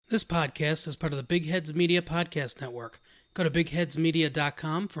This podcast is part of the Big Heads Media Podcast Network. Go to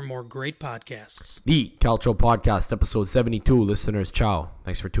bigheadsmedia.com for more great podcasts. The Calcio Podcast, episode 72. Listeners, ciao.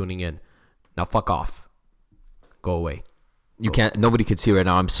 Thanks for tuning in. Now fuck off. Go away. Nobody could see right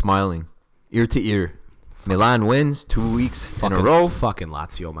now. I'm smiling. Ear to ear. Milan wins 2 weeks in a row. Fucking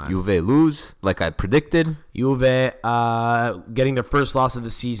Lazio, man. Juve lose, like I predicted. Juve getting their first loss of the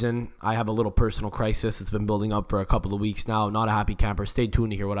season. I have a little personal crisis. It's been building up for a couple of weeks now. Not a happy camper. Stay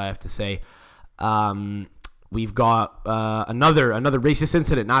tuned to hear what I have to say. We've got another racist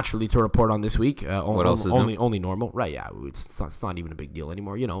incident naturally to report on this week. What else is new? Only normal, right? Yeah, it's not even a big deal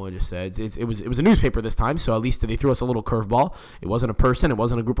anymore. You know, it was a newspaper this time, so at least they threw us a little curveball. It wasn't a person, it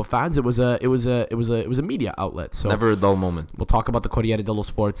wasn't a group of fans. It was a media outlet. So never a dull moment. We'll talk about the Corriere dello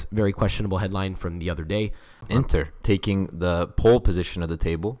Sport's very questionable headline from the other day. Inter taking the pole position of the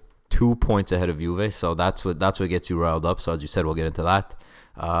table, 2 points ahead of Juve. So that's what gets you riled up. So as you said, we'll get into that.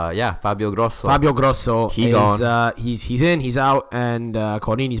 Fabio Grosso. He's in, he's out, and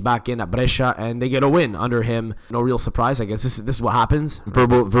Corini's back in at Brescia, and they get a win under him. No real surprise, I guess. This is what happens.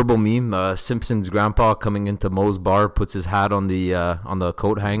 Verbal meme. Simpson's grandpa coming into Moe's bar, puts his hat on the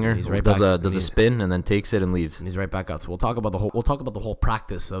coat hanger, does a spin, and then takes it and leaves. And he's right back out. So we'll talk about the whole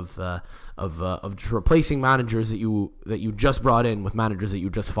practice of replacing managers that you just brought in with managers that you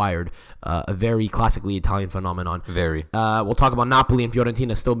just fired. A very classically Italian phenomenon. Very. We'll talk about Napoli and Fiorentina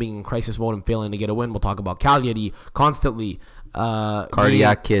still being in crisis mode and failing to get a win. We'll talk about Cagliari constantly.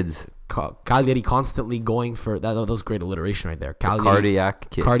 Cardiac kids. Cagliari constantly going for that. That was great alliteration right there. Cardiac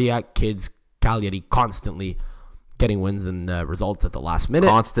kids. Cardiac kids. Cagliari constantly getting wins and results at the last minute.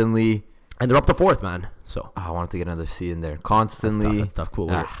 Constantly. And they're up to fourth, man. So I wanted to get another C in there. Constantly. That's tough.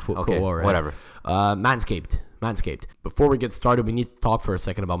 Cool. Okay, right? Whatever. Manscaped. Before we get started, we need to talk for a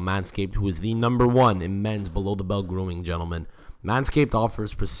second about Manscaped, who is the number one in men's below-the-belt grooming, gentlemen. Manscaped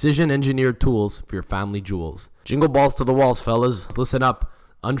offers precision-engineered tools for your family jewels. Jingle balls to the walls, fellas. Listen up.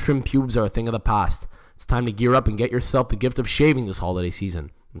 Untrimmed pubes are a thing of the past. It's time to gear up and get yourself the gift of shaving this holiday season.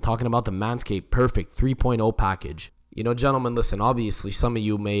 I'm talking about the Manscaped Perfect 3.0 package. You know, gentlemen, listen, obviously some of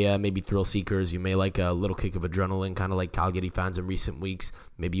you may be thrill seekers. You may like a little kick of adrenaline, kind of like Calgary fans in recent weeks.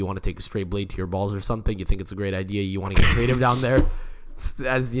 Maybe you want to take a straight blade to your balls or something. You think it's a great idea. You want to get creative down there.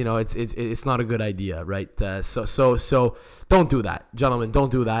 As you know, it's not a good idea, right? So don't do that, gentlemen.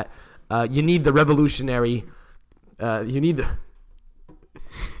 Don't do that. You need the revolutionary. You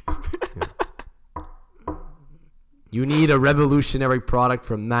need a revolutionary product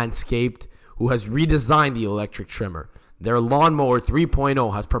from Manscaped, who has redesigned the electric trimmer. Their Lawnmower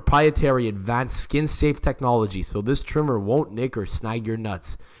 3.0 has proprietary advanced skin-safe technology, so this trimmer won't nick or snag your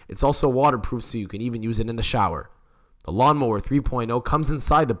nuts. It's also waterproof, so you can even use it in the shower. The Lawnmower 3.0 comes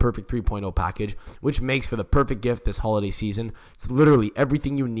inside the Perfect 3.0 package, which makes for the perfect gift this holiday season. It's literally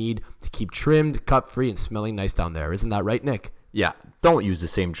everything you need to keep trimmed, cut-free, and smelling nice down there. Isn't that right, Nick? Yeah, don't use the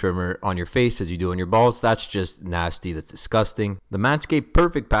same trimmer on your face as you do on your balls. That's just nasty. That's disgusting. The Manscaped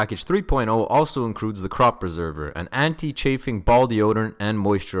Perfect Package 3.0 also includes the Crop Preserver, an anti-chafing ball deodorant and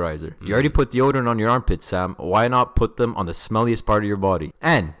moisturizer. You already put deodorant on your armpits, Sam. Why not put them on the smelliest part of your body?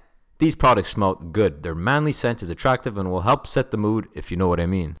 And these products smell good. Their manly scent is attractive and will help set the mood, if you know what I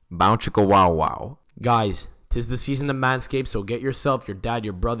mean. Bow chicka wow wow. Guys, 'tis the season of Manscaped, so get yourself, your dad,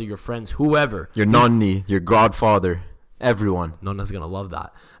 your brother, your friends, whoever. Your nonni, your godfather. Everyone. Nonna's going to love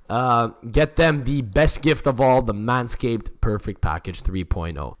that. Get them the best gift of all, the Manscaped Perfect Package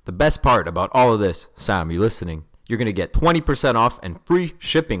 3.0. The best part about all of this, Sam, you listening? You're going to get 20% off and free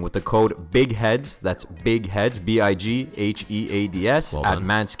shipping with the code BIGHEADS. That's BIGHEADS, BIGHEADS, at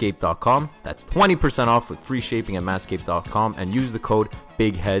manscaped.com. That's 20% off with free shipping at manscaped.com, and use the code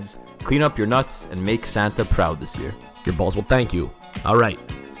BIGHEADS. Clean up your nuts and make Santa proud this year. Your balls will thank you. All right,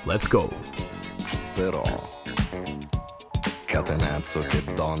 let's go. Però, catenazzo, che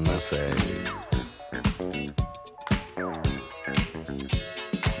donna sei.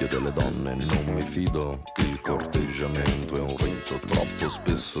 Io delle donne non mi fido, il corteggiamento è un rito, troppo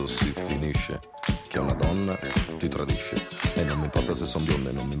spesso si finisce che una donna ti tradisce. E non mi importa se son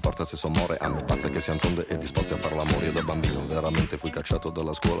bionde, non mi importa se son more, a me basta che siano tonde e disposti a far l'amore. Io da bambino veramente fui cacciato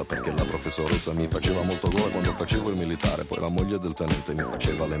dalla scuola perché la professoressa mi faceva molto gola quando facevo il militare. Poi la moglie del tenente mi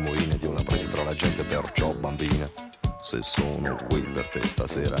faceva le moine ed io la presi tra la gente, perciò bambina, se sono qui per te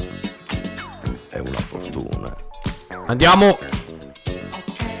stasera è una fortuna. Andiamo.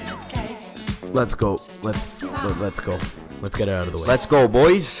 Let's go. Let's go. Let's get it out of the way. Let's go,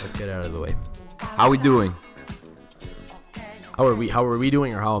 boys. Let's get it out of the way. How we doing? How are we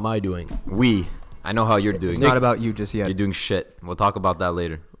doing, or how am I doing? I know how you're doing. It's not about you just yet. You're doing shit. We'll talk about that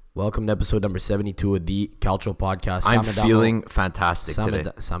later. Welcome to episode number 72 of the Calcio Podcast. I'm feeling fantastic today.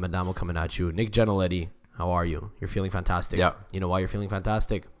 Sam Adamo coming at you. Nick Giannoletti, how are you? You're feeling fantastic. Yeah. You know why you're feeling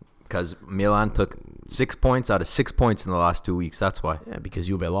fantastic? Because Milan took 6 points out of 6 points in the last 2 weeks. That's why. Yeah, because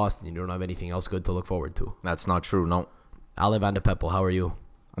Juve lost and you don't have anything else good to look forward to. That's not true, no. Ale Van de Peppel, how are you?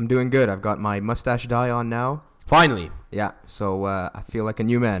 I'm doing good. I've got my mustache dye on now. Finally. Yeah, so I feel like a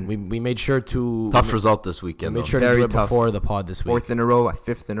new man. We made sure to... Tough result this weekend, We made though. sure to Very do it tough. before the pod this week. Fourth in a row,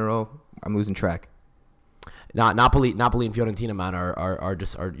 fifth in a row. I'm losing track. Napoli and Fiorentina, man, are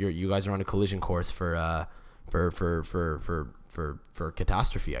you guys are on a collision course for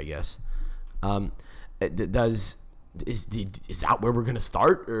catastrophe, I guess. Is that where we're gonna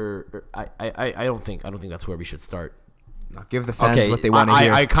start, or I don't think that's where we should start. Now give the fans what they want to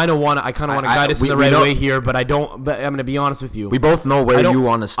hear. I kind of want to guide us in the right way here, but I don't. But I'm gonna be honest with you. We both know where you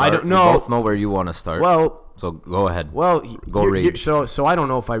want to start. I don't know. We both know where you want to start. Well, so go ahead. Well, go rage. So I don't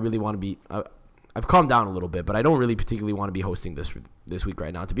know if I really want to be. I've calmed down a little bit, but I don't really particularly want to be hosting this week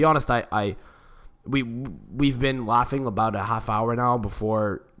right now. To be honest, we've been laughing about a half hour now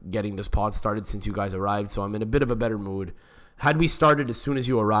before getting this pod started since you guys arrived, so I'm in a bit of a better mood. Had we started as soon as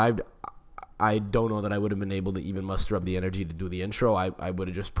you arrived, I don't know that I would have been able to even muster up the energy to do the intro. I would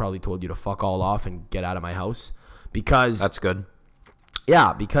have just probably told you to fuck all off and get out of my house, because that's good.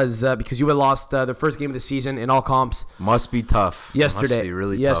 Yeah, because you had lost the first game of the season in all comps. Must be tough. Yesterday, must be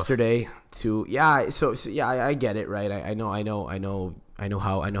really yesterday to So yeah, I get it, right? I know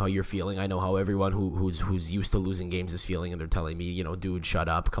how you're feeling. I know how everyone who's used to losing games is feeling, and they're telling me, dude, shut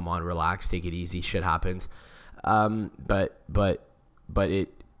up, come on, relax, take it easy, shit happens. But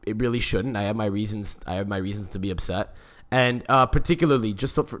it really shouldn't. I have my reasons to be upset, and particularly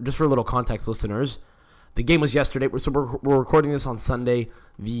just for a little context, listeners, the game was yesterday. So we're recording this on Sunday,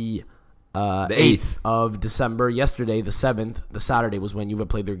 the 8th of December. Yesterday, the 7th, the Saturday, was when Juve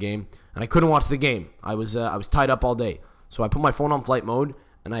played their game, and I couldn't watch the game. I was tied up all day, so I put my phone on flight mode,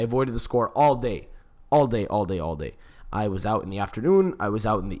 and I avoided the score all day. I was out in the afternoon, I was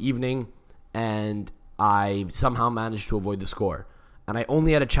out in the evening, and I somehow managed to avoid the score. And I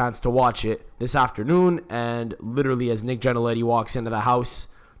only had a chance to watch it this afternoon, and literally as Nick Giannoletti walks into the house,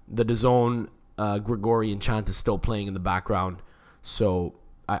 the DAZN Gregorian chant is still playing in the background. So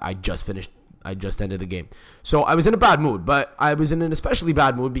I just ended the game. So I was in a bad mood, but I was in an especially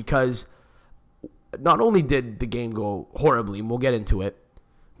bad mood because not only did the game go horribly, and we'll get into it,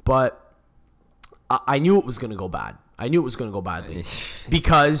 but I knew it was going to go bad. I knew it was going to go badly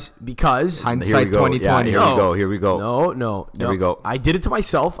because hindsight 2020. Yeah, here we go. No. Here we go. I did it to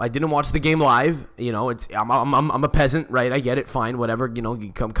myself. I didn't watch the game live. I'm a peasant, right? I get it. Fine, whatever.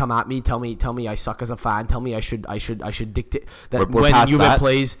 You come at me. Tell me I suck as a fan. Tell me I should dictate that we're when past Juve that.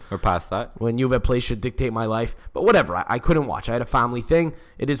 plays. We're past that. When Juve plays should dictate my life. But whatever. I couldn't watch. I had a family thing.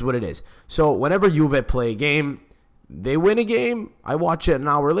 It is what it is. So whenever Juve play a game, they win a game. I watch it an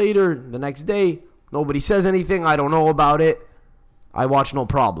hour later, the next day. Nobody says anything. I don't know about it. I watch, no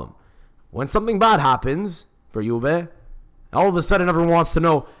problem. When something bad happens for Juve, all of a sudden everyone wants to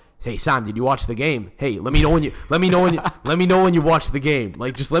know, hey Sam, did you watch the game? Hey, let me know when you watch the game.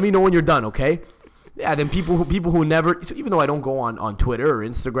 Like, just let me know when you're done, okay? Yeah, then people who never, so even though I don't go on Twitter or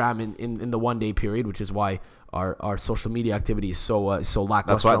Instagram in the 1 day period, which is why our social media activity is so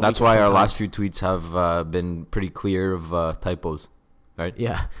lackluster. That's why our last few tweets have been pretty clear of typos. Right?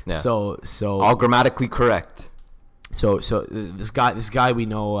 Yeah. So all grammatically correct. So this guy we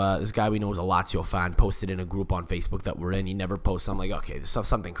know is a Lazio fan, posted in a group on Facebook that we're in. He never posts. I'm like, okay,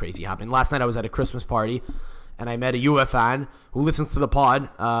 something crazy happened. Last night I was at a Christmas party, and I met a Juve fan who listens to the pod,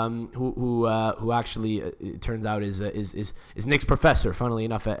 who actually it turns out is Nick's professor, funnily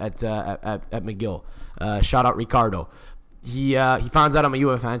enough, at McGill. Shout out Ricardo. He finds out I'm a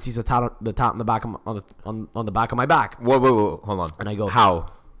Juve fan. Sees the tat on the back on the back of my back. Whoa, hold on. And I go,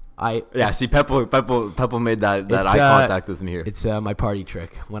 how? See, Peppo made that eye contact with me here. It's my party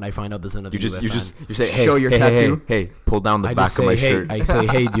trick. When I find out there's another you fan. say, hey, show your tattoo. Hey, pull down the back of my shirt. I say,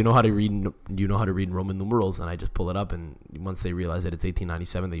 hey, do you know how to read Roman numerals? And I just pull it up, and once they realize that it's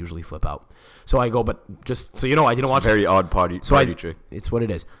 1897, they usually flip out. So I go, but just so you know, I didn't watch. Very odd party trick. It's what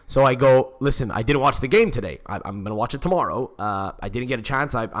it is. So I go, listen, I didn't watch the game today. I'm gonna watch it tomorrow. I didn't get a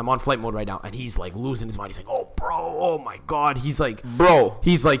chance. I'm on flight mode right now, and he's like losing his mind. He's like, oh bro, oh my god. He's like,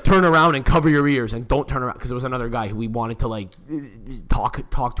 turn around and cover your ears and don't turn around, because there was another guy who we wanted to like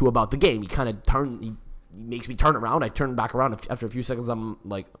talk to about the game. He kind of turned. He makes me turn around. I turn back around. After a few seconds, I'm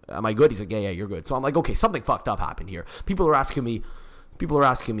like, am I good? He's like, yeah, you're good. So I'm like, okay, something fucked up happened here. People are asking me,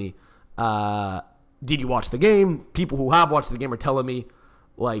 did you watch the game? People who have watched the game are telling me,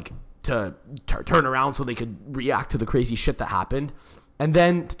 like, to turn around so they could react to the crazy shit that happened. And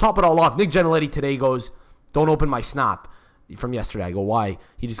then to top it all off, Nick Gianelletti today goes, don't open my snap from yesterday. I go, why?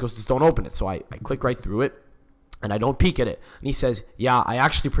 He just goes, just don't open it. So I click right through it, and I don't peek at it. And he says, yeah, I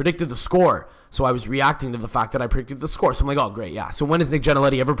actually predicted the score. So I was reacting to the fact that I predicted the score. So I'm like, oh, great, yeah. So when has Nick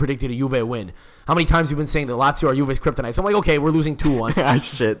Gianelletti ever predicted a Juve win? How many times have you been saying that Lazio are Juve's kryptonite? So I'm like, okay, we're losing 2-1.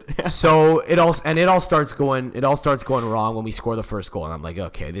 Shit. So it all starts going wrong when we score the first goal. And I'm like,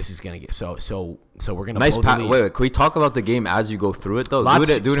 okay, this is gonna get so we're gonna nice pass. Wait, can we talk about the game as you go through it though? Do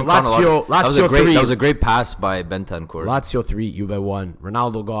it in chronological. That was a great pass by Bentancur. Lazio 3, Juve 1.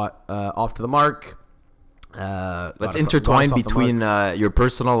 Ronaldo got off to the mark. Let's intertwine between your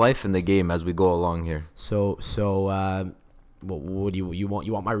personal life and the game as we go along here. What do you want?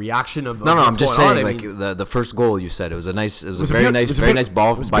 You want my reaction of? No, I'm just saying, the first goal you said it was a very nice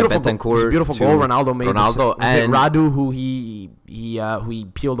ball by Bentancur. It was a beautiful goal. Ronaldo made. Was it Radu who he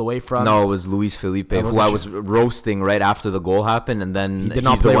peeled away from? No, it was Luis Felipe who I was roasting right after the goal happened, and then he did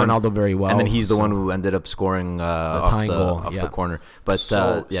not play Ronaldo very well, and then he's the one who ended up scoring off the corner. But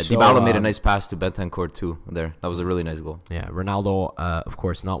Dybala made a nice pass to Bentancur too. There, that was a really nice goal. Yeah, Ronaldo, of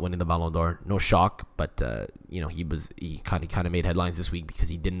course, not winning the Ballon d'Or. No shock, but he kind of made headlines this week because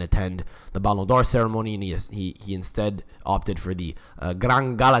he didn't attend the Ballon d'Or ceremony, and he instead opted for the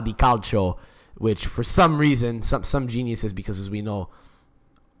Gran Gala di Calcio, which for some reason some geniuses, because as we know,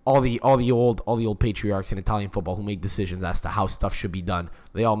 all the old patriarchs in Italian football who make decisions as to how stuff should be done,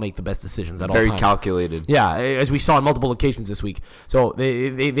 they all make the best decisions at all times. Very calculated. Yeah, as we saw on multiple occasions this week. So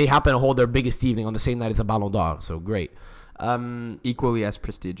they happen to hold their biggest evening on the same night as a Ballon d'Or. So great. Equally as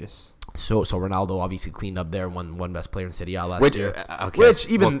prestigious. So Ronaldo obviously cleaned up there, won best player in Serie A last year. It's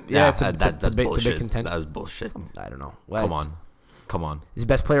a big contention. That was bullshit. I don't know. Come on. Is he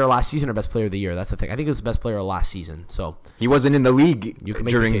best player last season or best player of the year? That's the thing. I think it was best player of last season. So he wasn't in the league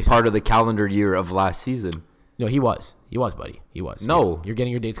during part of the calendar year of last season. No, he was. He was, buddy. He was. No. You're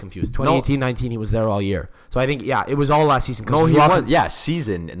getting your dates confused. 2018-19, he was there all year. So I think, it was all last season. No, he was. Yeah,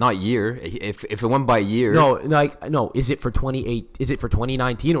 season, not year. If it went by year. No, is it for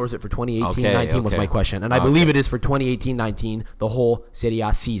 2019 or is it for 2018-19 was my question. And I believe it is for 2018-19, the whole Serie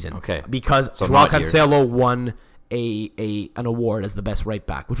A season. Okay. Because Joao Cancelo won an award as the best right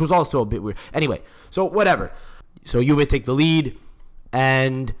back, which was also a bit weird. Anyway, so whatever. So Juve take the lead,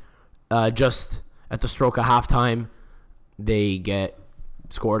 and just at the stroke of halftime, they get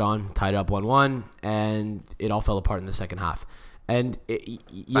scored on, tied up 1-1, and it all fell apart in the second half. And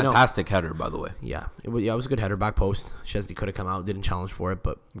fantastic header, by the way. Yeah, it was a good header, back post. Chesney could have come out, didn't challenge for it,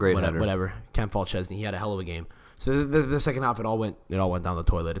 but great header. Whatever. Can't fault Chesney. He had a hell of a game. So the second half, it all went down the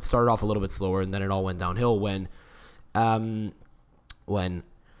toilet. It started off a little bit slower, and then it all went downhill when Juan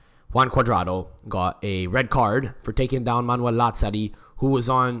Cuadrado got a red card for taking down Manuel Lazzari, who was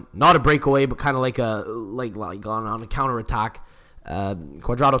on not a breakaway but kind of like on a counterattack.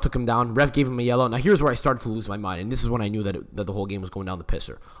 Cuadrado took him down. Ref gave him a yellow. Now here's where I started to lose my mind, and this is when I knew that the whole game was going down the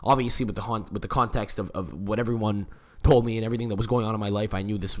pisser. Obviously, with the context of what everyone told me and everything that was going on in my life, I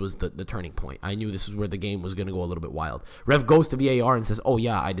knew this was the turning point. I knew this was where the game was going to go a little bit wild. Ref goes to VAR and says, "Oh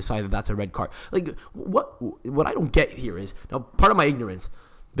yeah, I decided that's a red card." Like what I don't get here is, now part of my ignorance,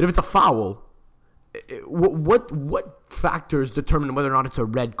 but if it's a foul, what factors determine whether or not it's a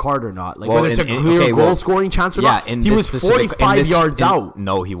red card or not? Like whether it's a clear goal scoring chance or not? He was 45 yards out.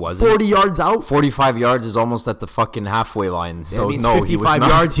 No, he wasn't. 40 yards out? 45 yards is almost at the fucking halfway line. So no, 55 he was not.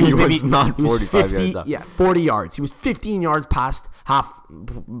 Yards. He was not 45 yards out. Yeah, 40 yards. He was 15 yards past half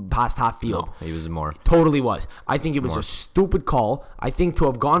field. No, he was more. Totally was. I think it was a stupid call. I think to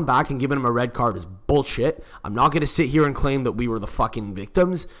have gone back and given him a red card is bullshit. I'm not going to sit here and claim that we were the fucking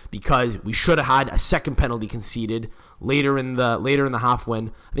victims, because we should have had a second penalty conceded later in the half, when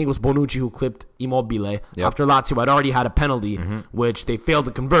I think it was Bonucci who clipped Immobile after Lazio had already had a penalty, which they failed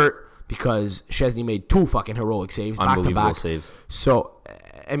to convert because Szczesny made two fucking heroic saves back to back. Saves. So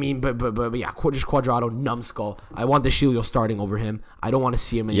I mean, but yeah, just Cuadrado, numbskull. I want the Deschilio starting over him. I don't want to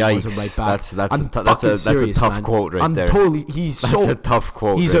see him anymore as a right back. That's a tough quote right there. That's a tough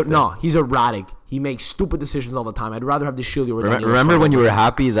quote. He's erratic. He makes stupid decisions all the time. I'd rather have the Deschilio. Remember when you were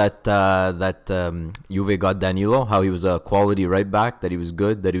happy that Juve got Danilo? How he was a quality right back, that he was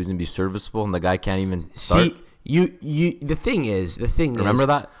good, that he was gonna be serviceable, and the guy can't even start. See, the thing is. Remember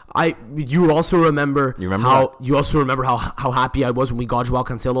that? You also remember how happy I was when we got Joao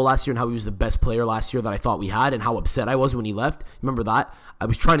Cancelo last year and how he was the best player last year that I thought we had and how upset I was when he left. Remember that? I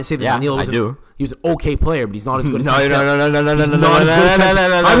was trying to say that Danilo was he was an okay player, but he's not as good as Cancelo. No.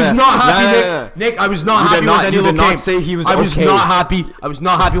 I was not happy, Nick. I was not happy when Danilo came. Not say he was I was not happy. I was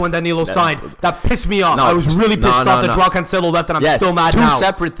not happy when Danilo signed. That pissed me off. I was really pissed off that Joao Cancelo left, and I'm still mad now. Two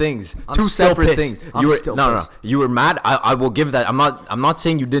separate things. You were mad. I will give that. I'm not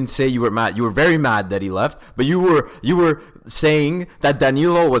saying you didn't say you were mad. You were very mad that he left, but you were saying that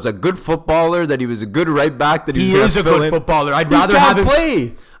Danilo was a good footballer, that he was a good right back, that he is a good footballer. I'd rather have him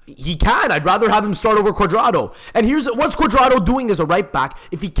play. He can. I'd rather have him start over Cuadrado. And what's Cuadrado doing as a right back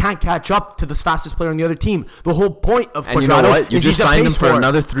if he can't catch up to the fastest player on the other team? The whole point of Cuadrado you know what? You just signed him for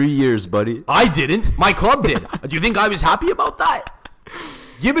another 3 years, buddy. I didn't. My club did. Do you think I was happy about that?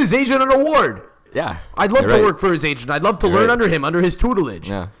 Give his agent an award. Yeah. I'd love to work for his agent. I'd love to learn under him, under his tutelage.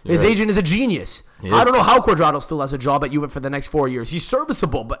 Yeah, his agent is a genius. I don't know how Cuadrado still has a job at Juve for the next 4 years. He's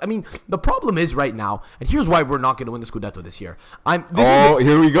serviceable, but I mean, the problem is right now, and here's why we're not going to win the Scudetto this year.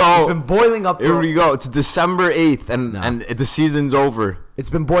 Here we go. It's been boiling up. Here we go. It's December 8th, and the season's over. It's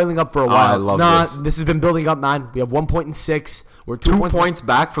been boiling up for a while. I love this. This has been building up, man. We have 1 point in 6. We're 2 points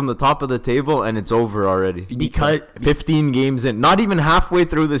back from the top of the table, and it's over already. Because 15 games in, not even halfway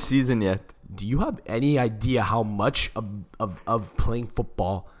through the season yet. Do you have any idea how much of playing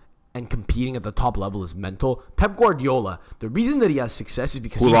football and competing at the top level is mental? Pep Guardiola, the reason that he has success is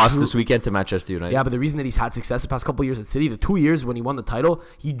because he lost this weekend to Manchester United. Yeah, but the reason that he's had success the past couple of years at City, the 2 years when he won the title,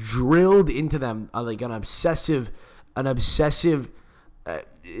 he drilled into them like an obsessive,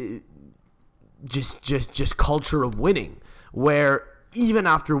 just culture of winning, where even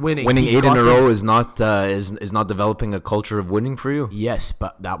after winning 8 in a row is not developing a culture of winning for you. Yes,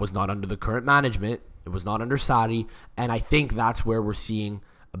 but that was not under the current management. It was not under Sarri, and I think that's where we're seeing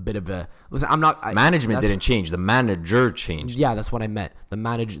a bit of a management didn't change. The manager changed. Yeah, that's what I meant.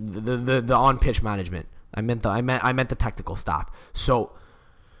 The on pitch management. I meant the technical staff. So,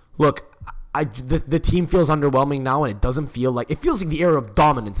 look, the team feels underwhelming now, and it feels like the era of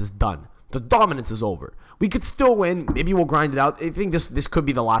dominance is done. The dominance is over. We could still win. Maybe we'll grind it out. I think this could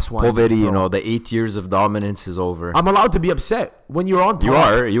be the last one. Poveri, the 8 years of dominance is over. I'm allowed to be upset when you're on top.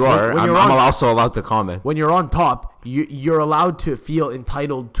 You are. I'm also allowed to comment. When you're on top, you're allowed to feel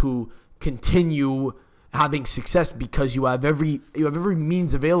entitled to continue having success because you have every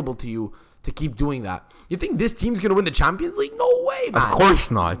means available to you to keep doing that. You think this team's gonna win the Champions League? No way, man. Of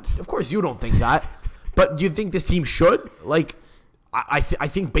course not. Of course you don't think that. But do you think this team should? I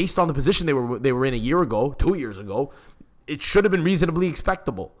think based on the position they were in a year ago, 2 years ago, it should have been reasonably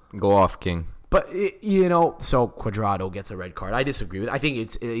expectable. Go off, King. But so Cuadrado gets a red card. I disagree with it. I think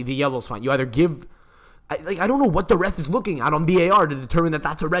it's the yellow's fine. You either give. I don't know what the ref is looking at on VAR to determine that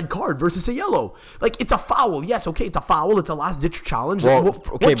that's a red card versus a yellow. It's a foul. Yes, okay, it's a foul. It's a last-ditch challenge.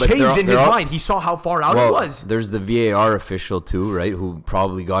 What changed in his mind? He saw how far out it was. There's the VAR official too, right, who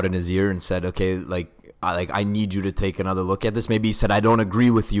probably got in his ear and said, okay, I need you to take another look at this. Maybe he said, I don't agree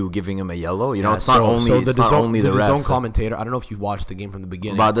with you giving him a yellow. It's not only the ref. DAZN commentator, I don't know if you watched the game from the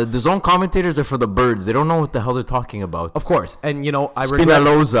beginning. But the DAZN commentators are for the birds. They don't know what the hell they're talking about. Of course. And, I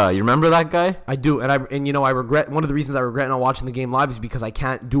Spinaloza. You remember that guy? I do. And I regret, one of the reasons I regret not watching the game live is because I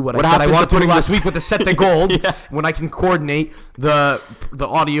can't do what I said I wanted to do last week with the set the goal when I can coordinate the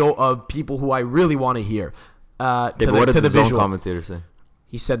audio of people who I really want to hear what did the DAZN commentator say?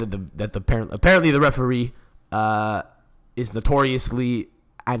 He said that apparently the referee is notoriously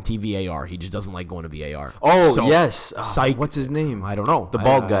anti-VAR. He just doesn't like going to VAR. Yes. What's his name? I don't know. The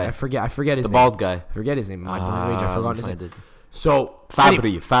bald guy. I forget his name. The bald guy. I forget his name. My brain rage. I forgot his name. So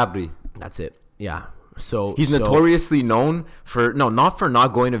Fabri. That's it. Yeah. So he's notoriously known for not for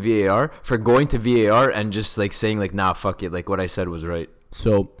not going to VAR, for going to VAR and just saying nah, fuck it, what I said was right.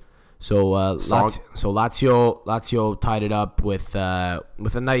 So Lazio tied it up with a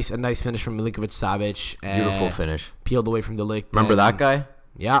nice finish from Milinkovic-Savic. Beautiful finish. Peeled away from De Ligt. Remember that guy?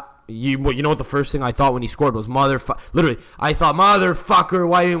 Yeah. You know what the first thing I thought when he scored was literally, I thought, motherfucker,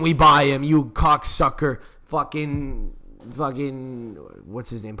 why didn't we buy him? You cocksucker. Fucking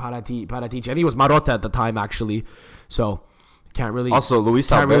what's his name? Paratici. I think it was Marotta at the time, actually. So can't really. Also,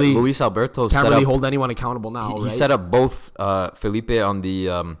 Luis Alberto can't really hold anyone accountable now. He set up both Felipe on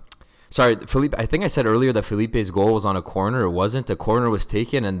the. Sorry, Felipe. I think I said earlier that Felipe's goal was on a corner. It wasn't. A corner was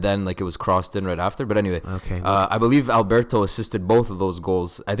taken, and then it was crossed in right after. But anyway, okay. I believe Alberto assisted both of those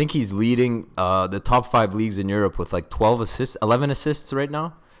goals. I think he's leading the top 5 leagues in Europe with 11 assists right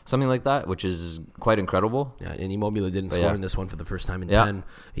now. something like that, which is quite incredible. Yeah, and Immobile didn't score in this one for the first time in 10.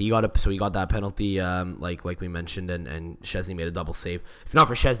 He got that penalty, like we mentioned, and Szczesny made a double save. If not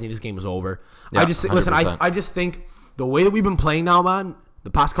for Szczesny, this game was over. Yeah, I just think the way that we've been playing now, man, the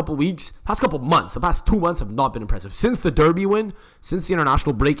past couple weeks, past couple months, the past 2 months have not been impressive. Since the Derby win, since the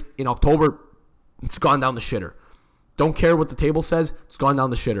international break in October, it's gone down the shitter. Don't care what the table says. It's gone down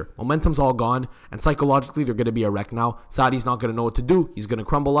the shitter. Momentum's all gone, and psychologically, they're going to be a wreck now. Sadi's not going to know what to do. He's going to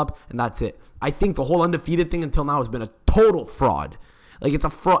crumble up, and that's it. I think the whole undefeated thing until now has been a total fraud. Like, it's a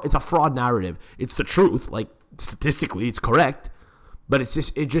fraud narrative. It's the truth. Like, statistically, it's correct, but it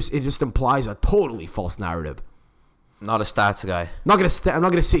just implies a totally false narrative. Not a stats guy. I'm not gonna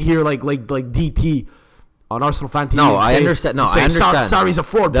sit here like DT on Arsenal fan TV. No, I understand. No, I understand. Sarri's a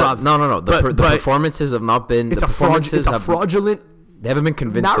fraud, bro. No. The performances have not been. It's a fraudulent. They haven't been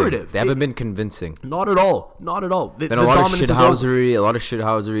convincing. Narrative. They haven't been convincing. Not at all. Been a lot of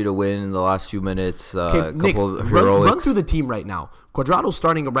shithousery to win in the last few minutes. Nick, run through the team right now. Cuadrado's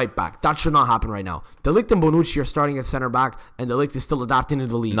starting at right back. That should not happen right now. De Ligt and Bonucci are starting at center back, and De Ligt is still adapting to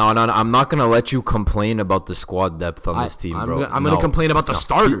the league. No. I'm not going to let you complain about the squad depth on this team, bro. I'm going to complain about the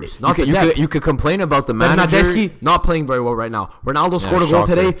starters, not the depth. You could complain about the manager. Bernardeschi not playing very well right now. Ronaldo scored a goal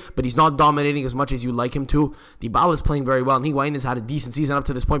today, but he's not dominating as much as you'd like him to. Dybala's playing very well, and Higuain has had a decent season up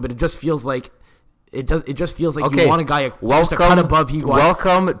to this point, but it just feels like you want a guy just a cut above Higuain.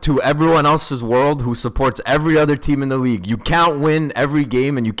 Welcome to everyone else's world who supports every other team in the league. You can't win every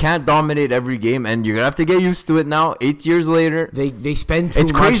game and you can't dominate every game, and you're gonna have to get used to it now. 8 years later, they spend too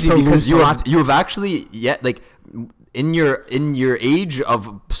it's much crazy to because lose you've actually in your age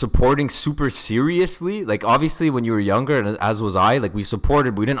of supporting super seriously, like obviously when you were younger, and as was I, like we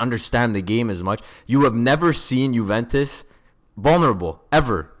didn't understand the game as much. You have never seen Juventus vulnerable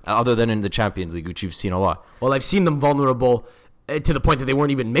ever, other than in the Champions League, which you've seen a lot. Well, I've seen them vulnerable to the point that they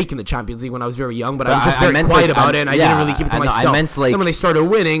weren't even making the Champions League when I was very young, but I was just very quiet about it, and I didn't really keep it to myself. I meant like then when they started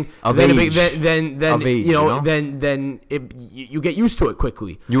winning, then you get used to it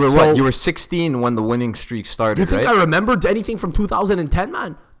quickly. You were You were 16 when the winning streak started. You think right? I remembered anything from 2010,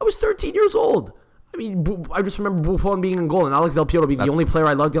 man? I was 13 years old. I mean, I just remember Buffon being in goal and Alex Del Piero being the only player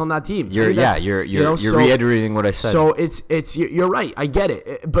I loved on that team. You're reiterating what I said. So you're right. I get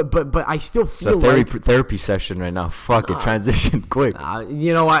it, but I still feel it's a therapy session right now. Fuck it, transition quick. I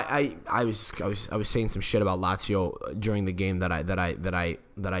was saying some shit about Lazio during the game that I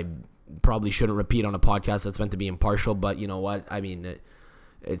probably shouldn't repeat on a podcast that's meant to be impartial. But you know what? I mean.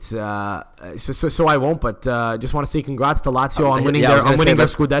 It's so I won't, but just want to say congrats to Lazio on winning their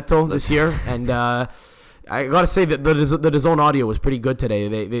Scudetto this year, and I gotta say that the DAZN audio was pretty good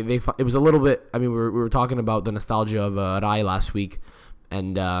today. They it was a little bit. I mean, we were talking about the nostalgia of Rai last week,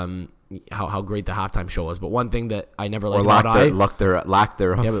 and how great the halftime show was. But one thing that I never liked about Rai, lack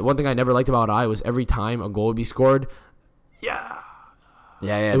thereof. Yeah, but one thing I never liked about Rai was every time a goal would be scored,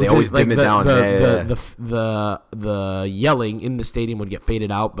 they always dim it down. The yelling in the stadium would get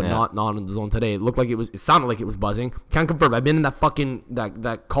faded out, but not in the zone today. It sounded like it was buzzing. Can't confirm. I've been in that fucking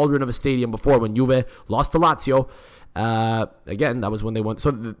that cauldron of a stadium before when Juve lost to Lazio. Again, that was when they won.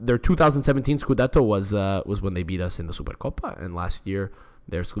 So their 2017 Scudetto was when they beat us in the Supercoppa, and last year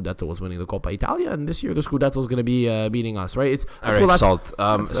their Scudetto was winning the Coppa Italia, and this year the Scudetto is going to be beating us, right? Lazio.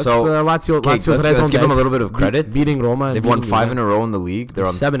 Let's give them a little bit of credit. Beating Roma. They've won 5 in a row in the league. They're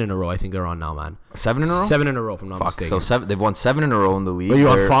on 7 in a row. I think they're on now, man. 7 in a row? 7 in a row, if I'm not mistaken. So they've won 7 in a row in the league. But you're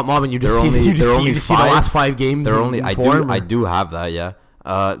on front mob, and you just see the last 5 games. I do have that, yeah.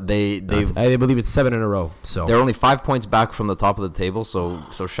 I believe it's 7 in a row. So they're only 5 points back from the top of the table. So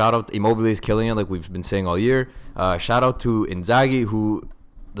shout out, Immobile is killing it, like we've been saying all year. Shout out to Inzaghi, who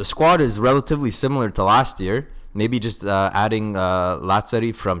the squad is relatively similar to last year. Maybe just adding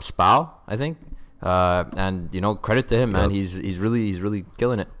Lazzari from Spal, I think. And credit to him, man. He's really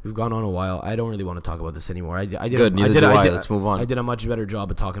killing it. We've gone on a while. I don't really want to talk about this anymore. Let's move on. I did a much better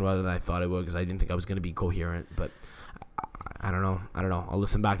job of talking about it than I thought I would, because I didn't think I was going to be coherent. But I don't know. I'll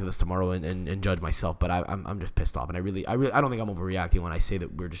listen back to this tomorrow and judge myself. But I'm just pissed off, and I don't think I'm overreacting when I say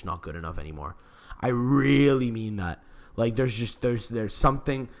that we're just not good enough anymore. I really mean that. Like there's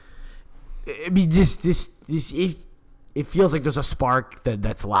something. I mean, it feels like there's a spark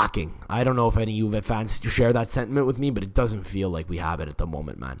that's lacking. I don't know if any Juve fans share that sentiment with me, but it doesn't feel like we have it at the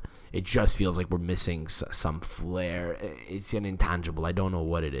moment, man. It just feels like we're missing some flair. It's an intangible. I don't know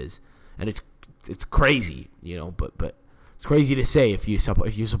what it is, and it's crazy, But it's crazy to say if you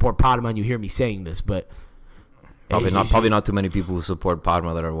support Parma and you hear me saying this, but. Probably not too many people who support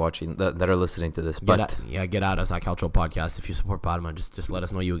Parma that are watching, that are listening to this. But get at us at Calcio Podcast if you support Parma. Just let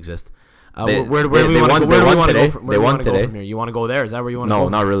us know you exist. Where do we want to go? They won today. From here? You want to go there? Is that where you want to go? No,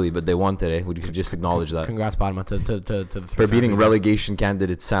 not really, but they won today. We could just acknowledge that. Congrats, Padma, to the for beating relegation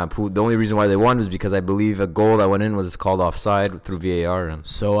candidate Samp. Who the only reason why they won was because I believe a goal that went in was called offside through VAR. And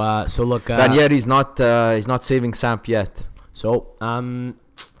so look, Ranieri's he's not saving Samp yet. So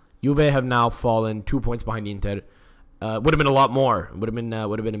Juve have now fallen 2 points behind Inter. Would have been a lot more. Would have been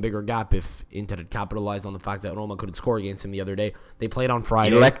a bigger gap if Inter had capitalized on the fact that Roma couldn't score against him the other day. They played on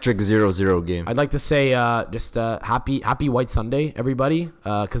Friday. Electric 0-0 game. I'd like to say just happy White Sunday, everybody,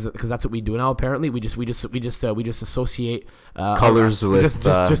 because that's what we do now. Apparently, we just associate colors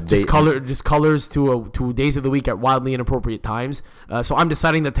with colors to days of the week at wildly inappropriate times. So I'm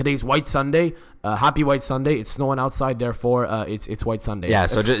deciding that today's White Sunday. Happy White Sunday. It's snowing outside, therefore it's White Sunday. Yeah,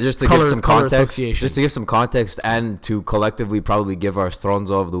 so just to give some context, and to collectively probably give our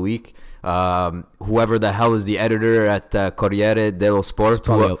stronzo of the week. Whoever the hell is the editor at Corriere dello Sport, it's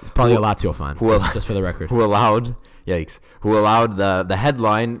probably a Lazio fan. Just for the record, who allowed the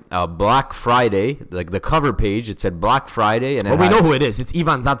headline Black Friday, like the cover page, it said Black Friday, and we know who it is. It's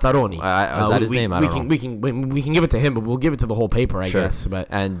Ivan Zazzaroni. Is that his name? I don't know. We can give it to him, but we'll give it to the whole paper, I guess. But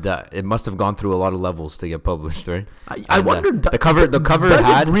it must have gone through a lot of levels to get published, right? I wonder. The cover does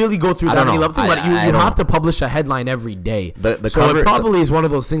it really go through that many levels? You have to publish a headline every day. The so cover it probably is one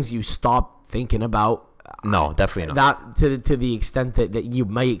of those things you stop thinking about. No, definitely not. That to the extent that you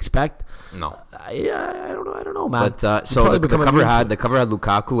might expect. No. I don't know, man. But so the cover had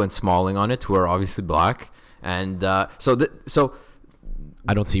Lukaku and Smalling on it, who are obviously black, and so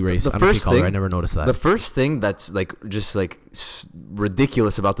I don't see race. I don't see color. I never noticed that. The first thing that's just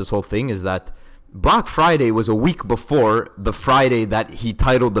ridiculous about this whole thing is that Black Friday was a week before the Friday that he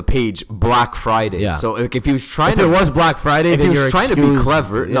titled the page Black Friday. Yeah. So if he was trying it was Black Friday, if then he was trying to be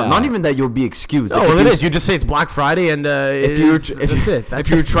clever, yeah. not even that you'll be excused. No, it is. You just say it's Black Friday, and that's it. If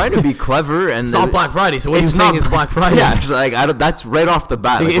you're trying to be clever, and it's not Black Friday, so what you're saying is Black Friday. Yeah, it's like that's right off the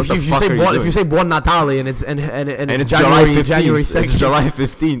bat. Like, if you say Buon Natale and it's January 2nd, it's July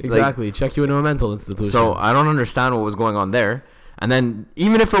 15th. Exactly. Check you into a mental institution. So I don't understand what was going on there. And then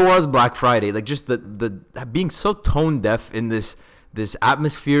even if it was Black Friday, like just the being so tone deaf in this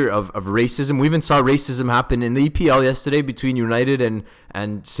atmosphere of racism. We even saw racism happen in the EPL yesterday between United and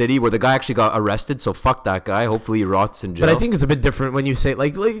City, where the guy actually got arrested. So fuck that guy. Hopefully he rots in jail. But I think it's a bit different when you say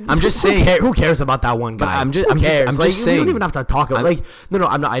like I'm just saying, who cares about that one guy? I'm just saying. You don't even have to talk about no.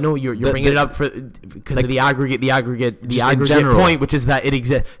 I'm not. I know you're bringing it up because of the aggregate point, which is that it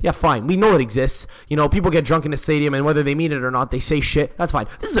exists. Yeah, fine. We know it exists. You know, people get drunk in the stadium, and whether they mean it or not, they say shit. That's fine.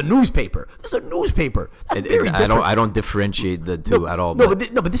 This is a newspaper. That's very different. I don't differentiate the two at all. But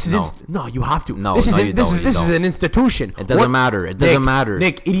this is you have to. No, this is this is an institution. It doesn't matter. It doesn't matter.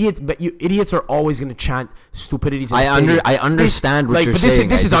 Nick, idiots are always going to chant stupidities. I understand what you're saying.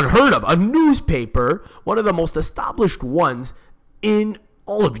 This is unheard of. A newspaper, one of the most established ones in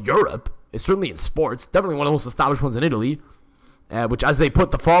all of Europe, certainly in sports, definitely one of the most established ones in Italy, which as they put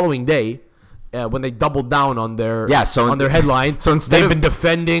the following day, when they doubled down on their headline, so they've been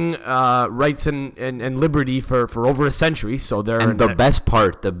defending rights and liberty for over a century. So they're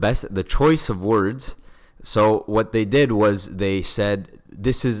the choice of words. So what they did was they said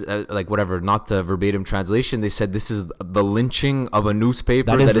this is not the verbatim translation. They said this is the lynching of a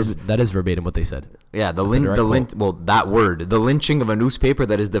newspaper. That is verbatim what they said. Yeah, the lynching of a newspaper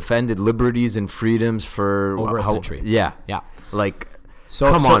that has defended liberties and freedoms for over a century. Yeah.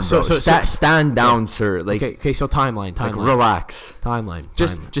 Come on, bro. Stand down, sir. Like, okay. So timeline. Relax. Timeline.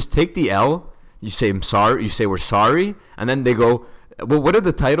 Just take the L. You say I'm sorry. You say we're sorry, and then they go. Well, what did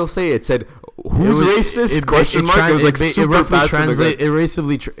the title say? It said, "Who's racist?" It was like super passive.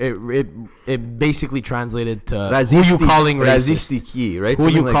 It basically translated to who you calling racist, right? Who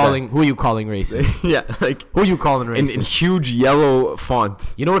you calling racist? Yeah, like who you calling racist? In huge yellow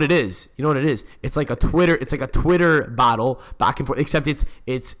font. You know what it is? It's like a Twitter battle back and forth. Except it's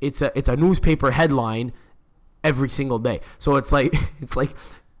a newspaper headline every single day. So it's like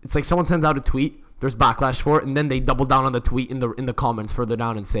someone sends out a tweet. There's backlash for it, and then they double down on the tweet in the comments further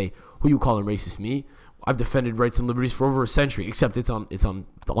down and say, "Who you calling racist? Me? I've defended rights and liberties for over a century." Except it's on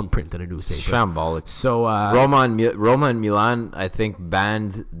print in a newspaper. Shambolic. So Roma and Milan, I think,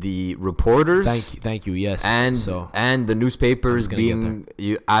 banned the reporters. Thank you. Yes, and the newspapers being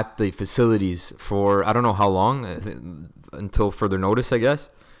at the facilities for I don't know how long, until further notice, I guess.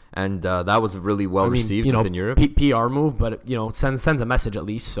 And that was really well received within Europe. PR move, but sends a message at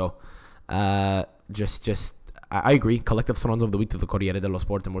least. So. I agree. Collective stronzo of the week to the Corriere dello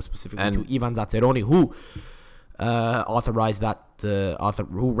Sport, and more specifically to Ivan Zazzaroni, who authorized that.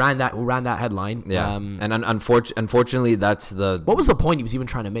 Who ran that headline? Yeah, and unfortunately, that's the. What was the point he was even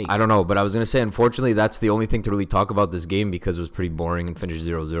trying to make? I don't know, but I was gonna say, unfortunately, that's the only thing to really talk about this game because it was pretty boring and finished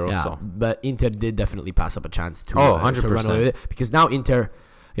 0-0. Yeah, so. But Inter did definitely pass up a chance to. 100%. To run away with it, because now Inter,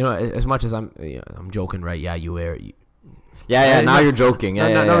 as much as I'm joking, right? Yeah, you were. Now you're joking.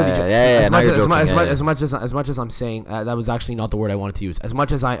 As much as I'm saying that was actually not the word I wanted to use. As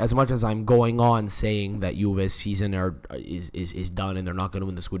much as I'm going on saying that Juve's season is done and they're not going to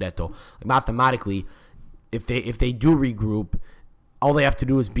win the Scudetto. Like, mathematically, if they do regroup, all they have to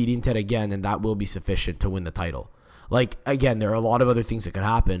do is beat Inter again, and that will be sufficient to win the title. Like, again, there are a lot of other things that could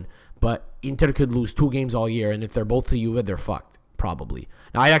happen, but Inter could lose 2 games all year, and if they're both to Juve, they're fucked. Probably.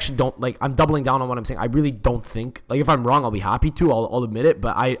 Now, I actually don't, I'm doubling down on what I'm saying. I really don't think, if I'm wrong, I'll be happy to. I'll admit it,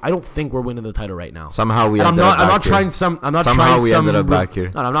 but I don't think we're winning the title right now. Somehow we ended up back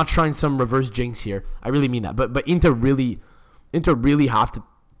here. No, I'm not trying some reverse jinx here. I really mean that. But Inter really have to,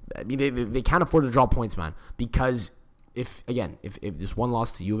 I mean, they can't afford to draw points, man, because if there's one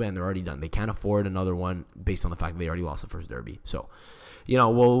loss to Juve and they're already done, they can't afford another one based on the fact that they already lost the first derby. So,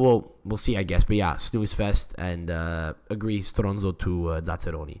 we'll see, I guess. But yeah, snooze fest, and agree Stronzo to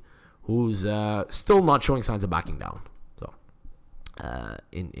Zazzeroni, who's still not showing signs of backing down. So,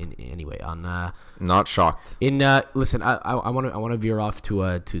 anyway, on not shocked. Listen, I want to veer off to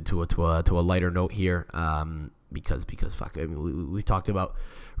a lighter note here, because fuck, I mean, we talked about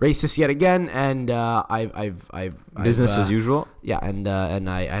racist yet again, and I've business as usual. Yeah, and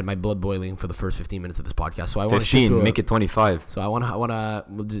I had my blood boiling for the first 15 minutes of this podcast. So I want 15, make it 25. So I want to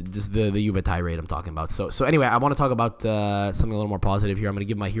just the Juve tirade I'm talking about. So anyway, I want to talk about something a little more positive here. I'm going to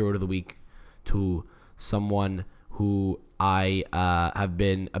give my hero of the week to someone who I have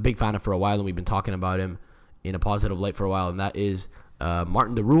been a big fan of for a while, and we've been talking about him in a positive light for a while, and that is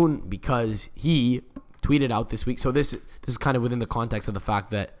Martin de Roon, because he tweeted out this week. So this is kind of within the context of the fact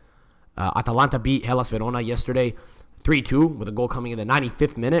that Atalanta beat Hellas Verona yesterday 3-2 with a goal coming in the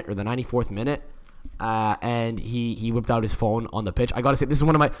 95th minute or the 94th minute. And he whipped out his phone on the pitch. I got to say, this is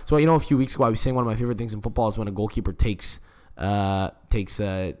one of my... So, a few weeks ago, I was saying one of my favorite things in football is when a goalkeeper takes a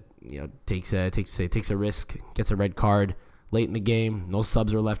risk, gets a red card late in the game, no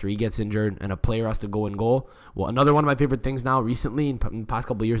subs are left, or he gets injured, and a player has to go in goal. Well, another one of my favorite things now recently in the past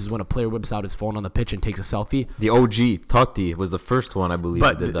couple of years is when a player whips out his phone on the pitch and takes a selfie. The OG Totti was the first one, I believe.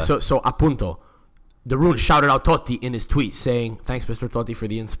 But did that. So appunto, de Roon shouted out Totti in his tweet saying, "Thanks, Mr. Totti, for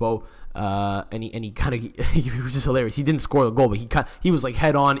the inspo." And he kind of he was just hilarious. He didn't score the goal, but he was like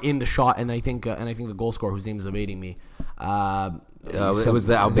head on in the shot, and I think the goal scorer, whose name is evading me. It was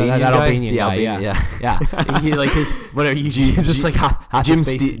the Albanian guy? Albanian guy, yeah. He like his whatever. Just like half his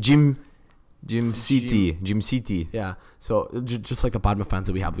face. Jim City. Yeah. So just like the Padma fans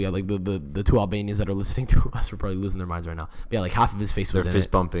that we have like the 2 Albanians that are listening to us are probably losing their minds right now. But yeah, like half of his face was They're in fist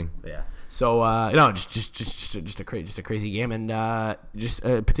it. bumping. Yeah. So just a crazy game, and just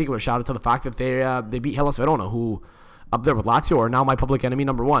a particular shout out to the fact that they beat Hellas Verona, who up there with Lazio are now my public enemy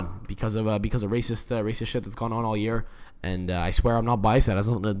number 1 because of racist shit that's gone on all year. And I swear I'm not biased. That has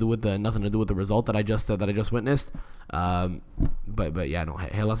nothing to do with the result that I just witnessed. But yeah, no.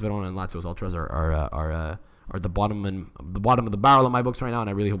 Hellas Verona and Lazio's ultras are the bottom of the barrel in my books right now,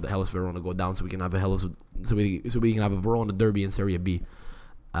 and I really hope that Hellas Verona go down so we can have a Verona derby in Serie B.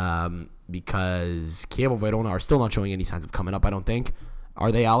 Because Chievo Verona are still not showing any signs of coming up. I don't think.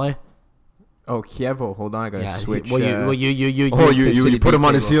 Are they, Ale? Oh, Chievo. Hold on, I gotta switch. You put him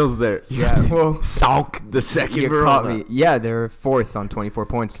on his heels there. Yeah. Well, Salk, the second Verona. Yeah, they're 4th on 24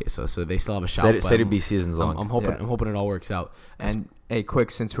 points. Okay, so they still have a shot. Serie B season's long. I'm hoping it all works out. And hey, quick,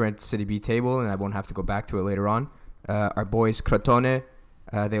 since we're at the Serie B table, and I won't have to go back to it later on, our boys Crotone,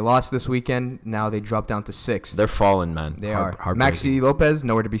 they lost this weekend. Now they dropped down to 6th. They're falling, man. They are. Maxi Lopez,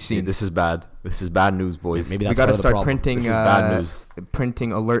 nowhere to be seen. Yeah, this is bad. This is bad news, boys. Maybe we got to start printing. This is bad news.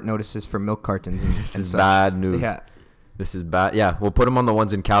 Printing alert notices for milk cartons. This is bad news. Yeah. This is bad. Yeah, we'll put them on the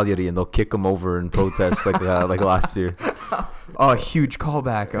ones in Cagliari, and they'll kick them over in protest like last year. Oh, huge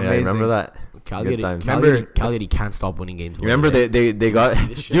callback! Amazing. Yeah, remember that? Cagliari can't stop winning games. Remember they got?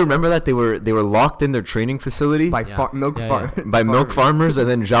 Do you remember that they were locked in their training facility by milk farmers, and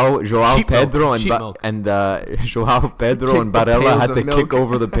then Joao Pedro and Joao Pedro and Barella had to kick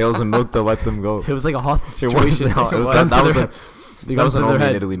over the pails of milk to let them go. It was like a hostage situation. That was an only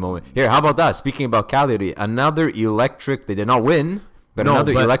in Italy moment. Here, how about that? Speaking about Cagliari, another electric. They did not win. But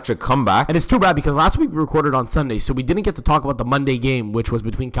another electric comeback. And it's too bad because last week we recorded on Sunday, so we didn't get to talk about the Monday game, which was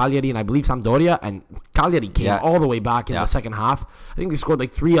between Cagliari and I believe Sampdoria, and Cagliari came all the way back in the second half. I think they scored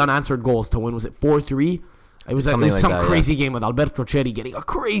like 3 unanswered goals to win. Was it 4-3? It was some crazy game with Alberto Ceri getting a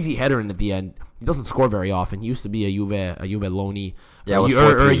crazy header in at the end. He doesn't score very often. He used to be a Juve loanee. Yeah, it was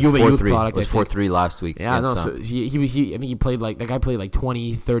 4-3. Juve youth product. It was 4-3 last week. Yeah, no. So he I think he played like that guy played like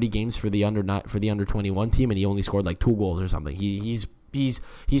 20, 30 games for the under 21 team, and he only scored like 2 goals or something. He's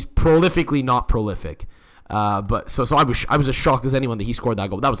prolifically not prolific. But so I was as shocked as anyone that he scored that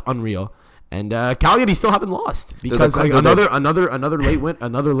goal. That was unreal. And Cagliari still haven't lost because another late win,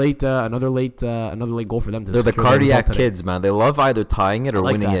 another late goal for them. They're the cardiac kids, man. They love either tying it or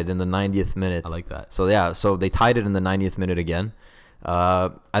winning it in the 90th minute. I like that. So they tied it in the 90th minute again.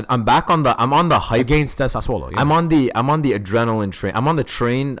 I'm on the hype against Sassuolo. Yeah. I'm on the adrenaline train. I'm on the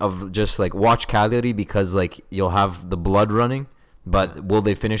train of just like watch Cagliari because like you'll have the blood running. But will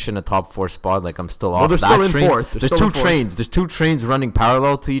they finish in a top 4 spot? Like I'm still off that still train. In fourth. There's two trains. There's 2 trains running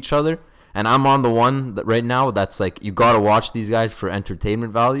parallel to each other. And I'm on the one that right now that's like you got to watch these guys for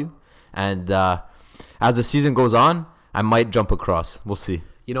entertainment value. And as the season goes on, I might jump across. We'll see.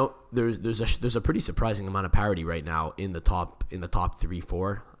 You know, there's a pretty surprising amount of parity right now in the top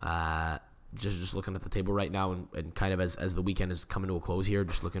 3-4. Just looking at the table right now and kind of as the weekend is coming to a close here,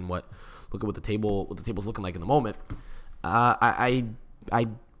 just look at what the table's looking like in the moment. I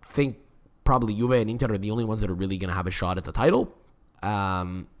think probably Juve and Inter are the only ones that are really going to have a shot at the title.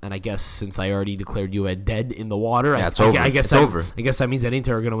 And I guess since I already declared Juve dead in the water, it's over. I guess it's over. I guess that means that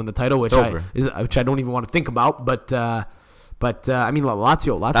Inter are going to win the title, which I don't even want to think about. But I mean,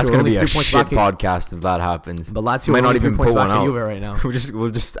 Lazio. That's going to be a shit podcast if that happens. But Lazio might not even put one out right now.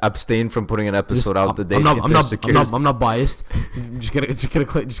 We'll just abstain from putting an episode out the day. I'm not biased. I'm just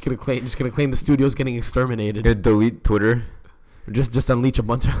gonna claim the studio's getting exterminated. Gonna delete Twitter. Just unleash a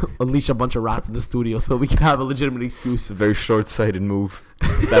bunch of rats in the studio so we can have a legitimate excuse. It's a very short-sighted move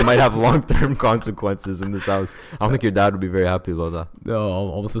that might have long-term consequences in this house. I don't think your dad would be very happy about that. No,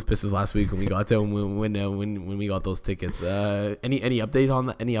 almost as pissed as last week when we got there when we got those tickets. Any update on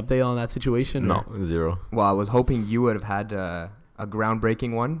that? Any update on that situation? No, 0. Well, I was hoping you would have had a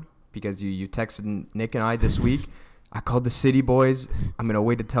groundbreaking one because you texted Nick and I this week. I called the city boys. I'm going to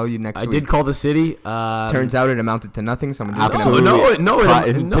wait to tell you next week. I did call the city. Turns out it amounted to nothing, so I'm just going to...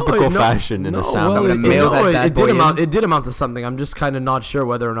 in typical fashion, in a sound. So I'm going to mail that boy in. It did amount to something. I'm just kind of not sure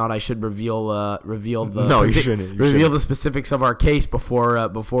whether or not I should reveal the... No, you shouldn't. Reveal the specifics of our case before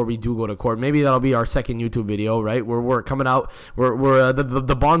we do go to court. Maybe that'll be our second YouTube video, right? We're coming out...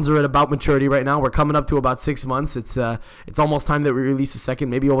 The bonds are at about maturity right now. We're coming up to about 6 months. It's almost time that we release a second,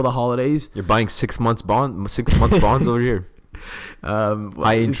 maybe over the holidays. You're buying 6 month bonds over here.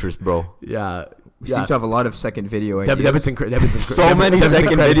 High interest, bro. Yeah. We seem to have a lot of second video ideas. So many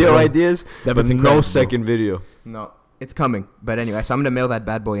second video ideas, but no second video. No, it's coming. But anyway, so I'm gonna mail that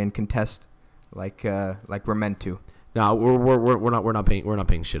bad boy and contest like we're meant to. No, we're not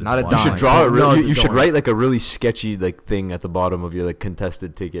paying shit. Not a dime. You should draw you should write like a really sketchy like thing at the bottom of your like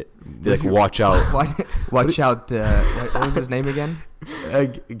contested ticket. Be like, watch out. Watch out. What was his name again?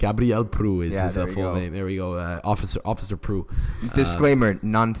 Gabriel Prue is his full name. There we go. Officer Prue. Disclaimer: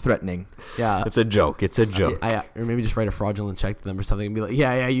 non-threatening. Yeah, it's a joke. Or maybe just write a fraudulent check to them or something and be like,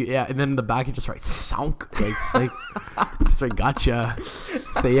 yeah, and then in the back you just write "Sounk." Like, just like, gotcha.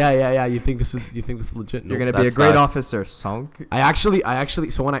 Say yeah. You think this is legit? You're gonna be a great officer, Sounk. I actually.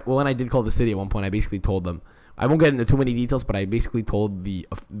 So when I did call the city at one point, I basically told them. I won't get into too many details, but I basically told the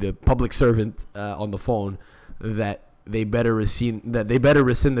public servant on the phone that they better rescind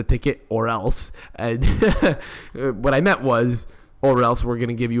the ticket or else. And what I meant was, or else we're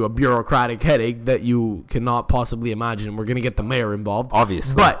gonna give you a bureaucratic headache that you cannot possibly imagine. We're gonna get the mayor involved,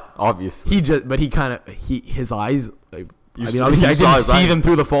 obviously. His eyes. Obviously I didn't see them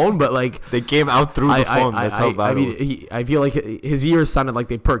through the phone, but like they came out through the phone. That's how bad. I feel like his ears sounded like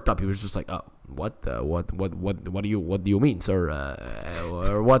they perked up. He was just like, "Oh, what do you mean, sir?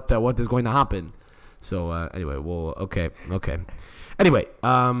 Or what is going to happen?" So anyway, okay. Anyway,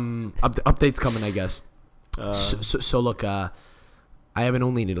 updates coming, I guess. So look, I have an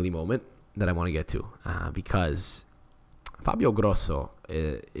only in Italy moment that I want to get to because Fabio Grosso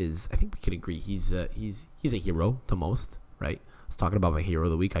is I think we can agree he's a hero to most, right? I was talking about my hero of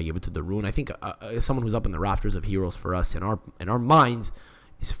the week. I give it to the Rune. I think someone who's up in the rafters of heroes for us in our minds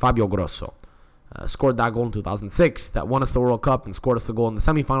is Fabio Grosso. Scored that goal in 2006 that won us the World Cup and scored us the goal in the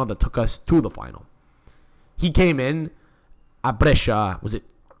semifinal that took us to the final. He came in at Brescia, was it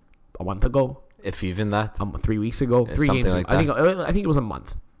a month ago? If even that. 3 weeks ago. 3 games ago. I think it was a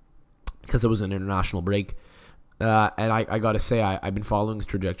month because it was an international break. And I got to say, I've been following his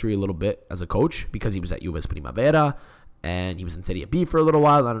trajectory a little bit as a coach because he was at Juve's Primavera and he was in Serie B for a little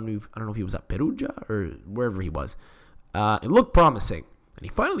while. I don't know if he was at Perugia or wherever he was. It looked promising. And he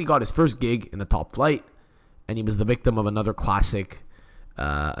finally got his first gig in the top flight. and he was the victim of another classic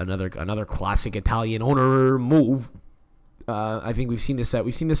Italian owner move. I think we've seen this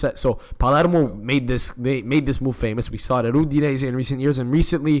set. So Palermo made this move famous. We saw it at Udinese in recent years, and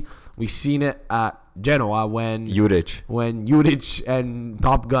recently we've seen it at Genoa when Juric and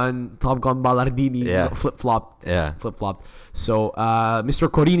Top Gun Ballardini flip flopped. So Mr.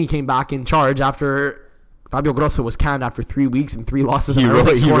 Corini came back in charge after Fabio Grosso was canned after 3 weeks and 3 losses. He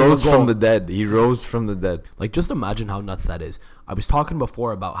rose from the dead. Like, just imagine how nuts that is. I was talking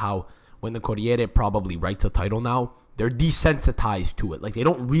before about how when the Corriere probably writes a title now, they're desensitized to it. Like, they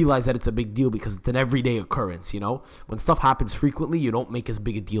don't realize that it's a big deal because it's an everyday occurrence, you know? When stuff happens frequently, you don't make as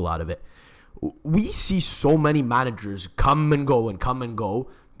big a deal out of it. We see so many managers come and go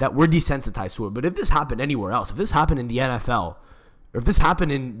that we're desensitized to it. But if this happened anywhere else, if this happened in the NFL, or if this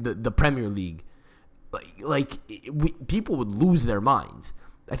happened in the Premier League, people would lose their minds.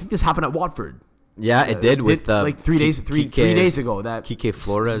 I think this happened at Watford. Yeah, it did with like 3 days ago. That Kike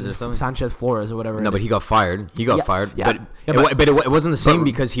Flores or something, Sanchez Flores or whatever. No, but he got fired. Yeah, but it wasn't the same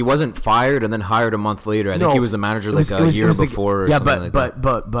because he wasn't fired and then hired a month later. I think he was the manager a year before.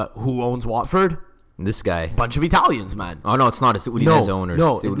 But who owns Watford? This guy. Bunch of Italians, man. Oh no, it's not. It's the Udinese owner.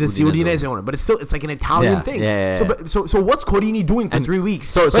 No, it's the Udinese owner. But it's like an Italian thing. Yeah. So what's Corini doing for 3 weeks?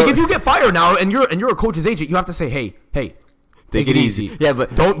 So if you get fired now and you're a coach's agent, you have to say, hey. Take it easy. Yeah,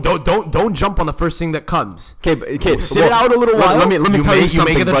 but don't jump on the first thing that comes. Okay. Sit it out a little while. Let me tell you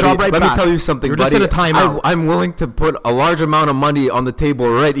something, buddy. Let me tell you something, You're buddy. just in a timeout. I'm willing to put a large amount of money on the table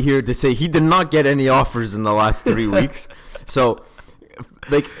right here to say he did not get any offers in the last 3 weeks. So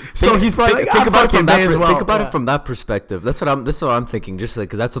he's probably think about it from that perspective. That's what I'm thinking. Just like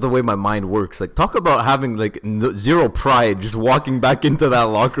because that's the way my mind works. Like talk about having zero pride, just walking back into that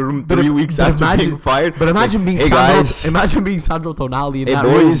locker room 3 weeks after being fired. But imagine being Sandro Tonali in that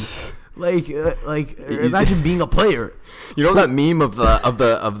boys. room. Imagine being a player. You know that meme of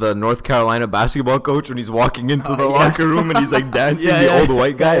the North Carolina basketball coach when he's walking into the locker room and he's like dancing, the old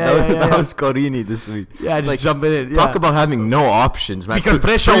white guy? That was Corini this week. Yeah, just jumping in. Talk about having no options, man. Because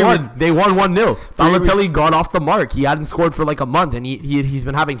Brescia won. They won 1-0. Balotelli got off the mark. He hadn't scored for like a month, and he's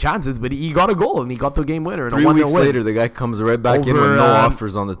been having chances, but he got a goal and he got the game winner. 3 weeks later, the guy comes right back in with no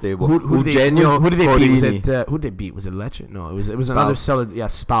offers on the table. Who did they beat? Who did they beat? Was it Lecce? No, it was another seller. Yeah,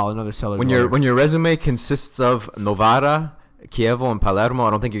 Spal, another seller. When your resume consists of Novara, Chievo and Palermo, I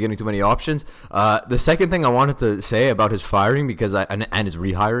don't think you're getting too many options. The second thing I wanted to say about his firing and his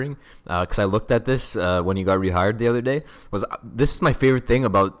rehiring, because I looked at this when he got rehired the other day, was this is my favorite thing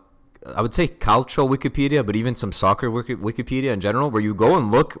about, I would say, Calcio Wikipedia, but even some soccer Wikipedia in general, where you go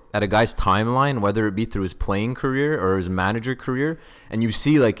and look at a guy's timeline, whether it be through his playing career or his manager career, and you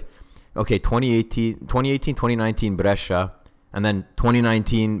see 2018, 2019 Brescia, and then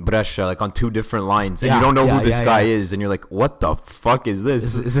 2019 Brescia, on 2 different lines, and you don't know who this guy is, and you're like, what the fuck is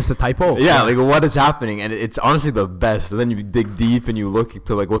this? Is this a typo? Yeah, what is happening? And it's honestly the best. And then you dig deep and you look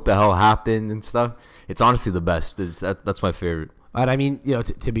to what the hell happened and stuff. It's honestly the best. That's my favorite. But I mean,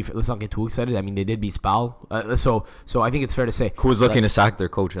 to be, let's not get too excited. I mean, they did beat Spal, so I think it's fair to say who's looking to sack their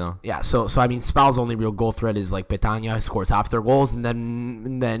coach now. Yeah, so I mean, Spal's only real goal threat is Petagna scores half their goals, and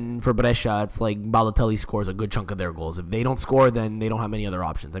then for Brescia, it's Balotelli scores a good chunk of their goals. If they don't score, then they don't have many other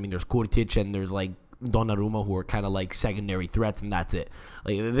options. I mean, there's Kurtic and there's Donnarumma, who are kind of secondary threats, and that's it.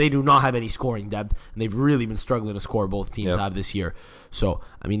 They do not have any scoring depth, and they've really been struggling to score. Both teams have this year. So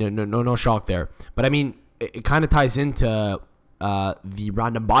I mean, no shock there. But I mean, it kind of ties into the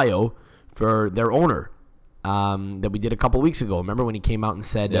random bio for their owner that we did a couple weeks ago. Remember when he came out and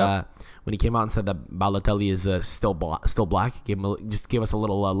said that Balotelli is still black? Just gave us a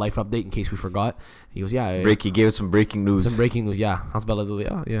little life update in case we forgot. He goes, he gave us some breaking news. How's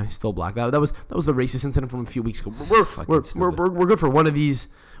Balotelli? Oh yeah, he's still black. That was the racist incident from a few weeks ago. We're good for one of these.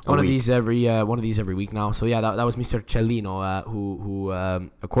 One of these every week now. So yeah, that was Mr. Cellino, who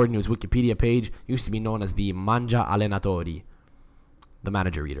according to his Wikipedia page, used to be known as the Mangia Allenatori, the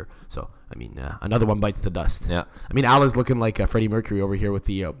manager reader. So I mean, another one bites the dust. Yeah. I mean, Al is looking like Freddie Mercury over here with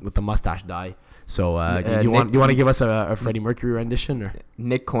the mustache dye. So you want to give us a Freddie Mercury rendition? Or?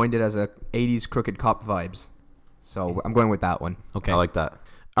 Nick coined it as a 80s crooked cop vibes. So I'm going with that one. Okay. I like that.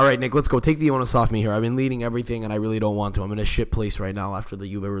 All right, Nick, let's go. Take the onus off me here. I've been leading everything, and I really don't want to. I'm in a shit place right now after the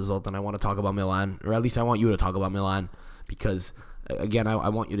Juve result, and I want to talk about Milan. Or at least I want you to talk about Milan because, again, I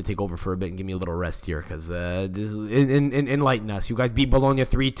want you to take over for a bit and give me a little rest here because enlighten us. You guys beat Bologna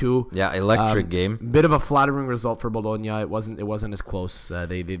 3-2. Yeah, electric game. Bit of a flattering result for Bologna. It wasn't as close.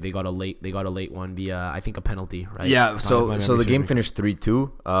 They got a late one via, I think, a penalty. Right? Yeah. So the game finished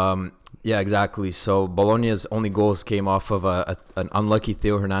 3-2. Yeah, exactly. So Bologna's only goals came off of an unlucky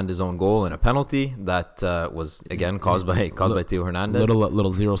Theo Hernandez own goal and a penalty that was again caused by Theo Hernandez.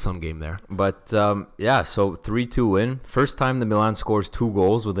 Little zero-sum game there. But so 3-2 win. First time the Milan scores 2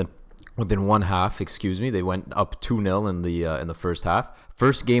 goals within one half. They went up 2-0 in the first half.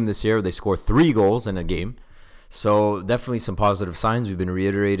 First game this year they score 3 goals in a game. So definitely some positive signs. We've been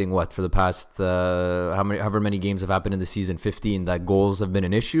reiterating for the past however many games have happened in the season, 15, that goals have been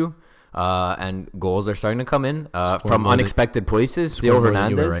an issue. And goals are starting to come in from unexpected places. Theo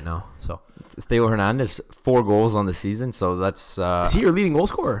Hernandez right now. So Theo Hernandez 4 goals on the season. So that's is he your leading goal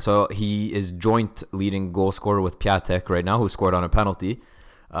scorer? So he is joint leading goal scorer with Piatek right now, who scored on a penalty.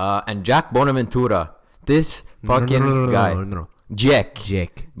 And Jack Bonaventura, this fucking guy. No. Jack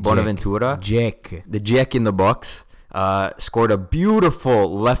Bonaventura, the Jack in the box. Scored a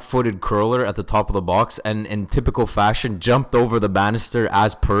beautiful left-footed curler at the top of the box, and in typical fashion jumped over the banister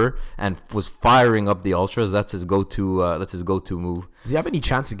as per, and was firing up the ultras. That's his go-to move. Does he have any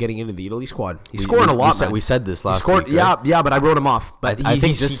chance of getting into the Italy squad? He's scoring a lot, man. We said this last week. Yeah, but I wrote him off. But I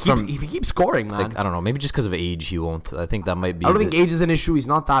think if he keeps scoring, man. I don't know. Maybe just because of age, he won't. I think that might be. I don't think age is an issue. He's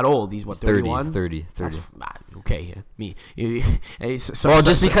not that old. He's 31? 30. Okay, me.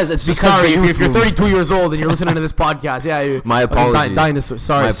 Just because it's sorry if you're 32 years old and you're listening to this podcast. My apologies. Dinosaur.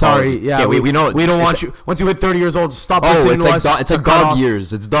 Sorry. Yeah, we know. We don't want you. Once you hit 30 years old, stop listening to us. It's like dog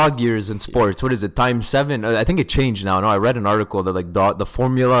years. It's dog years in sports. What is it? Times 7. I think it changed now. No, I read an article that the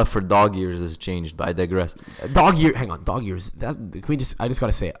formula for dog years has changed. But I digress. Dog years. I just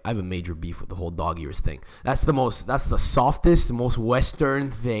gotta say, I have a major beef with the whole dog years thing. That's the softest, the most Western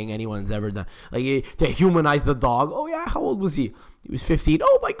thing anyone's ever done. Like to humanize the dog. Oh yeah, how old was he? He was 15.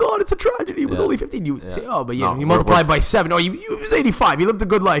 Oh my God, it's a tragedy. He was only 15. You say, he multiplied by 7. Oh, he was 85. He lived a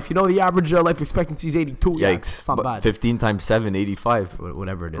good life. The average life expectancy is 82. Yikes, it's not bad. 15 times 7, 85.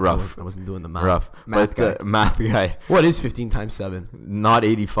 Whatever it is. Rough. I wasn't doing the math. Rough. Math guy. What is 15 times 7? Not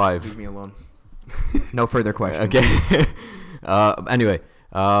 85. Leave me alone. No further questions. Okay. Anyway.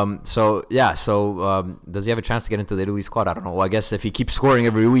 So does he have a chance to get into the Italy squad? I don't know. Well, I guess if he keeps scoring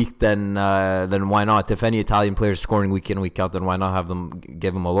every week, then why not? If any Italian players scoring week in, week out, then why not have them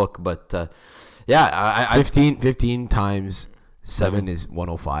give him a look? But 15 times 7 is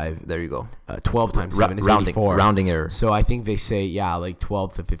 105. There you go. 12 times 7 is 84. Rounding error. So I think they say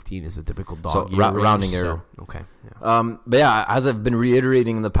 12 to 15 is a typical dog year rounding range, error. So, okay. Yeah. But as I've been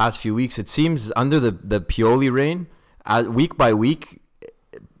reiterating in the past few weeks, it seems under the Pioli reign, week by week,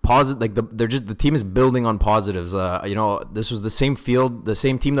 the team is building on positives. This was the same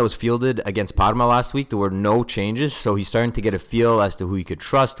team that was fielded against Parma last week. There were no changes, so he's starting to get a feel as to who he could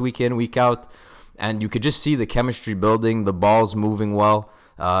trust week in, week out, and you could just see the chemistry building, the balls moving well.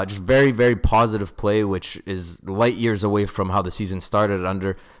 Just very, very positive play, which is light years away from how the season started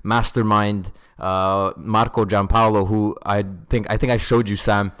under mastermind Marco Giampaolo, who I think I showed you,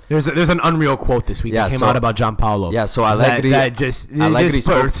 Sam. There's an unreal quote this week that came out about Giampaolo. Yeah, so Allegri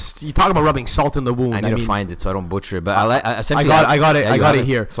you talk about rubbing salt in the wound. I need to find it so I don't butcher it. But I got it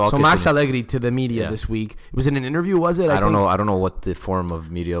here. So Max Allegri to the media this week. It was in an interview, was it? I don't know. I don't know what the form of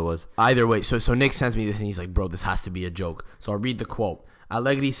media was. Either way, so Nick sends me this and he's like, "Bro, this has to be a joke." So I'll read the quote.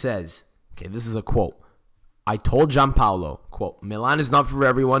 Allegri says, okay, this is a quote. I told Giampaolo, quote, Milan is not for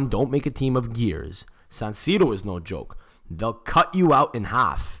everyone. Don't make a team of gears. San Siro is no joke. They'll cut you out in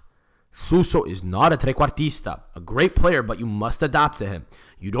half. Suso is not a trequartista, a great player, but you must adapt to him.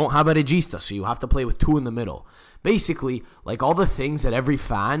 You don't have a regista, so you have to play with 2 in the middle. Basically, like all the things that every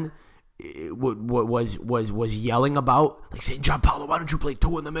fan was yelling about, like saying, Giampaolo, why don't you play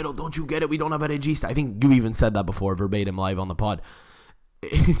 2 in the middle? Don't you get it? We don't have a regista. I think you even said that before, verbatim, live on the pod.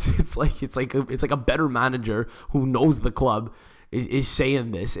 It's like a better manager who knows the club is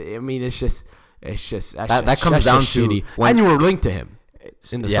saying this. I mean, it's just that comes down to and you were linked to him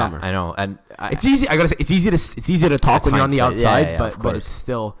in the summer. I know, and it's easy. I gotta say, it's easy to talk when you're on the outside, but it's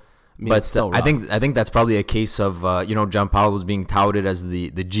still. I think that's probably a case of Giampaolo was being touted as the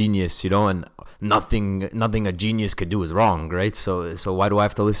genius, and nothing a genius could do is wrong, right? So why do I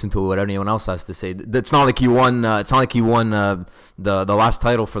have to listen to what anyone else has to say? It's not like he won. The last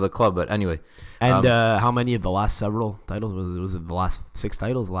title for the club, but anyway. And how many of the last several titles was it? The last 6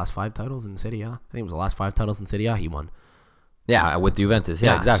 titles, the last 5 titles in Serie A? I think it was the last 5 titles in Serie A he won. Yeah, with Juventus.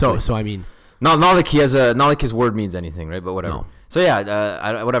 Yeah, exactly. So I mean, not like his word means anything, right? But whatever. No. So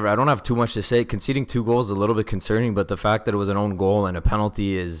whatever. I don't have too much to say. Conceding 2 goals is a little bit concerning, but the fact that it was an own goal and a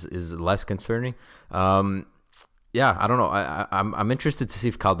penalty is less concerning. I don't know. I'm interested to see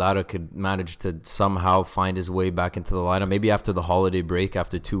if Caldara could manage to somehow find his way back into the lineup. Maybe after the holiday break,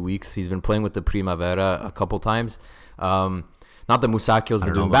 after 2 weeks, he's been playing with the Primavera a couple times. Not Not that Musacchio's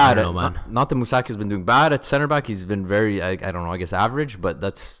been doing bad. Not that Musacchio's been doing bad at center back. He's been very, I don't know, I guess average. But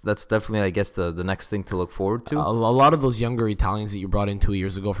that's definitely, I guess, the next thing to look forward to. A lot of those younger Italians that you brought in 2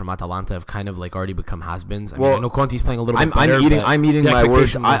 years ago from Atalanta have kind of like already become has-beens. I mean, I know Conte's playing a little bit better. I'm eating my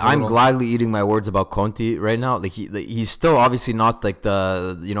words. I'm gladly eating my words about Conte right now. Like he's still obviously not like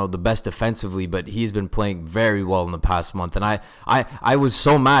the best defensively, but he's been playing very well in the past month. And I was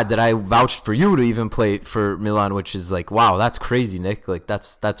so mad that I vouched for you to even play for Milan, which is like, wow, that's crazy, Nick. Like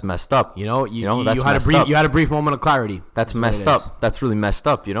that's messed up. You had a brief moment of clarity. That's messed up. That's really messed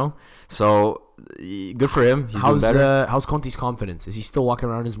up. So good for him. He's doing better. How's Conte's confidence? Is he still walking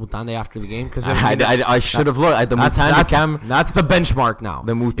around his mutande after the game? Because I should have looked at the mutande cam. That's the benchmark now.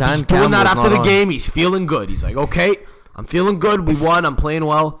 The mutande he's doing that after the game. He's feeling good. He's like, okay, I'm feeling good. We won. I'm playing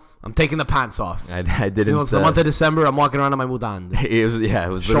well. I'm taking the pants off. I didn't. It's the month of December. I'm walking around on my mutande. It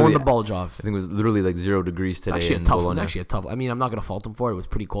was showing the bulge off. I think it was literally like 0 degrees today. It was actually a tough. I mean, I'm not gonna fault him for it. It was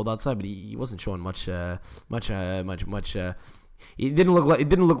pretty cold outside, but he wasn't showing much. It didn't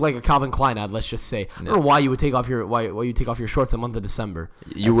look like a Calvin Klein ad. Let's just say. I don't know why you would take off your shorts in the month of December.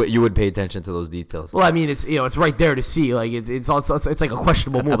 You would pay attention to those details. Well, I mean, it's right there to see. Like it's also it's like a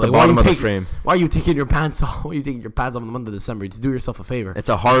questionable move. At the bottom of the frame. Why are you taking your pants off? Why are you taking your pants off in the month of December? To do yourself a favor. It's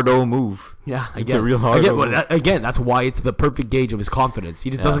a hard-o move. Yeah, it's a real hard-o move. Again, that's why it's the perfect gauge of his confidence. He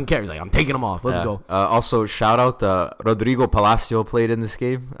just doesn't care. He's like, I'm taking them off. Let's go. Also, shout out Rodrigo Palacio played in this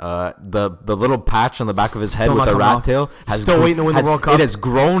game. The little patch on the back of his head with the rat tail has still waiting to win the World Cup. It has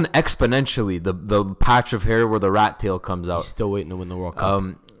grown exponentially. The patch of hair where the rat tail comes out. He's still waiting to win the World Cup.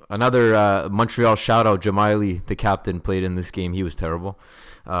 Another Montreal shout out, Jamaili, the captain, played in this game. He was terrible,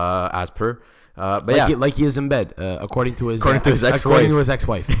 as per. But he is in bed, according to his ex-wife. According to his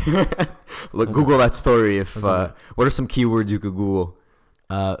ex-wife. Look, Google that story. What are some keywords you could Google?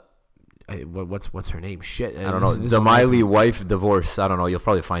 What's her name? Shit, I don't know. Jamaili wife divorce. I don't know. You'll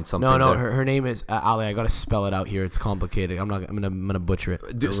probably find something. No. Her name is Ali. I gotta spell it out here. It's complicated. I'm gonna butcher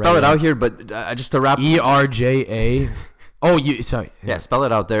it. Spell it out here, but just to wrap. ERJA. Oh, sorry. Yeah, spell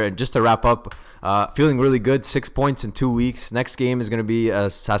it out there. And just to wrap up, feeling really good. 6 points in 2 weeks. Next game is going to be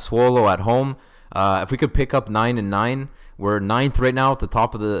Sassuolo at home. If we could pick up 9-9, we're 9th right now at the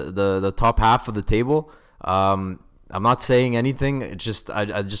top of the top half of the table. I'm not saying anything. It's just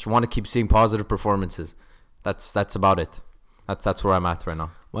I just want to keep seeing positive performances. That's about it. That's where I'm at right now.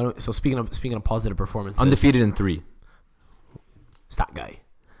 So speaking of positive performances, undefeated in 3. Stat guy.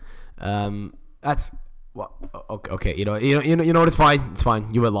 That's. Well, okay. You know what? It's fine. It's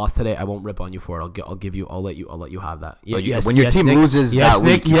fine. You had lost today. I won't rip on you for it. I'll let you have that. Yeah, when your team loses that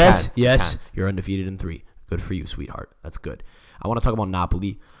week, yes, you're undefeated in 3. Good for you, sweetheart. That's good. I want to talk about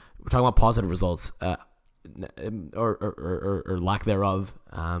Napoli. We're talking about positive results, or lack thereof.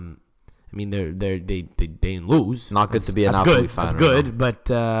 I mean, they didn't lose. Not good to be a Napoli fan. That's good, but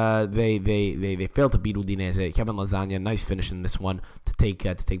they failed to beat Udinese. Kevin Lasagna, nice finish in this one to take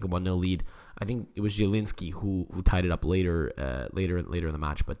the 1-0 lead. I think it was Zielinski who tied it up later in the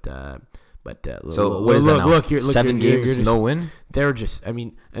match. So what is that now? Look, 7 games, no win. They're just. I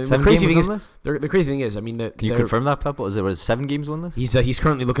mean, 7 games winless. The crazy thing is, I mean, can you confirm that, Peppo? Is it 7 games winless? He's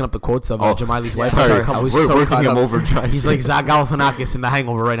currently looking up the quotes of Jamaili's wife. Sorry, we're working him overdrive. He's like Zach Galifianakis in The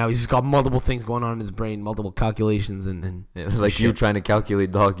Hangover right now. He's just got multiple things going on in his brain, multiple calculations and like you trying to calculate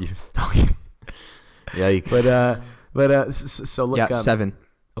dog years. Yikes. So look. 7.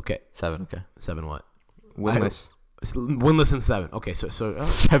 Okay. 7. Okay. 7 what? Winless. Winless in 7. Okay, so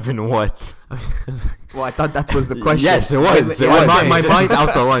 7 what? Well, I thought that was the question. Yes, it was. My mind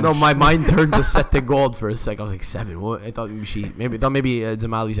out the lunch. No, my mind turned to Set the Gold for a sec. I was like 7. What? I thought maybe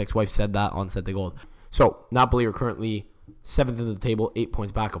Jamaili's ex-wife said that on Set the Gold. So Napoli are currently 7th in the table, 8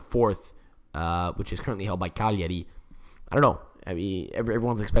 points back of 4th, which is currently held by Cagliari. I don't know. I mean,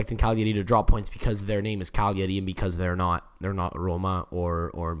 everyone's expecting Cagliari to drop points because their name is Cagliari and because they're not Roma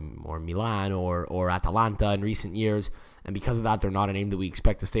or Milan or Atalanta in recent years, and because of that, they're not a name that we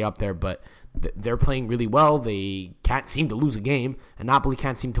expect to stay up there. But they're playing really well. They can't seem to lose a game, and Napoli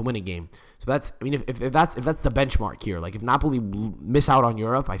can't seem to win a game. So that's, I mean, if that's the benchmark here, like if Napoli miss out on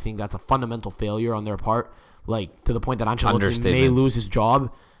Europe, I think that's a fundamental failure on their part. Like to the point that Ancelotti may lose his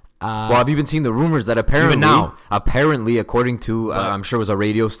job. Well, have you been seeing the rumors that apparently, according to, I'm sure it was a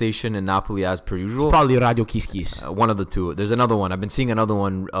radio station in Napoli as per usual. It's probably Radio Kiss Kiss. One of the two. There's another one. I've been seeing another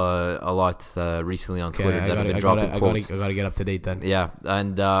one a lot recently on Twitter that have been dropping quotes. I got to get up to date then. Yeah,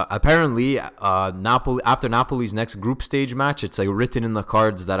 and apparently Napoli, after Napoli's next group stage match, it's like written in the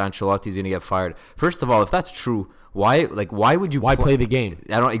cards that Ancelotti's going to get fired. First of all, if that's true, Why would you? Why play the game?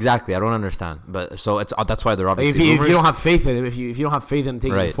 I don't understand. But so that's why they're obviously. If you don't have faith in him, if you don't have faith in him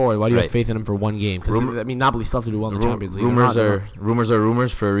taking it forward, why do you have faith in him for one game? Because Napoli still have to do well in the Champions League. Rumors are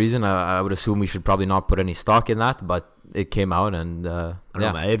rumors for a reason. I would assume we should probably not put any stock in that, but it came out and I don't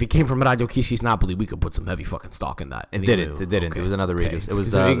know, man. If it came from Radio Kishi's Napoli, we could put some heavy fucking stock in that. It didn't. Okay. It was another radio. It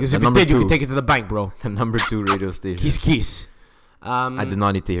was because if it did, you could take it to the bank, bro. The number 2 radio station. Kiss. I did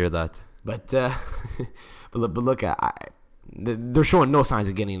not need to hear that. But look, they're showing no signs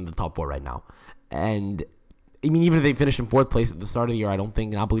of getting into the top 4 right now. And I mean, even if they finished in 4th place at the start of the year, I don't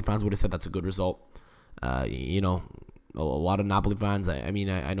think Napoli fans would have said that's a good result. A lot of Napoli fans.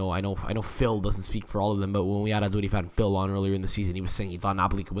 I know Phil doesn't speak for all of them, but when we had Azzurri fan Phil on earlier in the season, he was saying he thought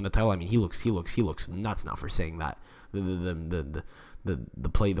Napoli could win the title. I mean, he looks nuts now for saying that. The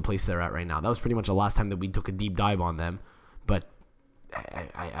place they're at right now. That was pretty much the last time that we took a deep dive on them. But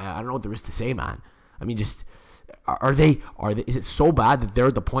I don't know what there is to say, man. I mean, just are they? Is it so bad that they're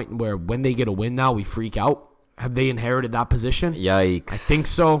at the point where when they get a win now we freak out? Have they inherited that position? Yikes! I think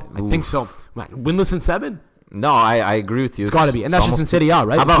so. Man, winless in 7. No, I agree with you. It's got to be, and that's just in Serie A,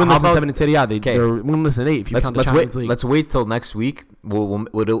 right? How about 7 in Serie A? They're winless in 8. If you count the Champions League. Let's wait till next week.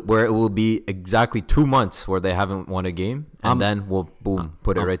 Where it will be exactly 2 months where they haven't won a game, and then we'll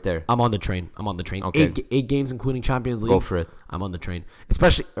put it right there. I'm on the train. Okay. 8 games, including Champions League. Go for it. I'm on the train,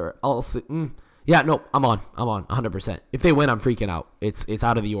 especially. I'll say, yeah, no, I'm on 100%. If they win, I'm freaking out. It's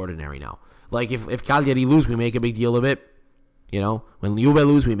out of the ordinary now. Like if Cagliari lose, we make a big deal of it. When Juve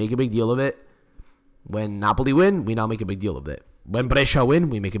lose, we make a big deal of it. When Napoli win, we now make a big deal of it. When Brescia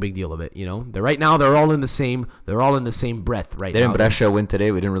win, we make a big deal of it. They're all in the same breath right now. Didn't Brescia win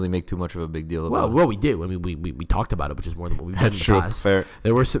today? We didn't really make too much of a big deal about it. Well, we did. I mean, we talked about it, which is more than what we've done in the past. Fair.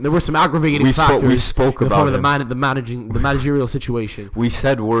 There were some aggravating factors. We spoke about the managerial situation. We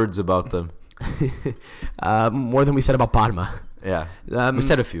said words about them. More than we said about Parma. Yeah, we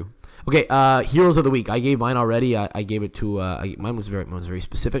said a few. Okay, heroes of the week. I gave mine already. I gave it to mine was very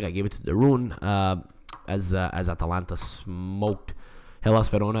specific. I gave it to Darun as Atalanta smoked Hellas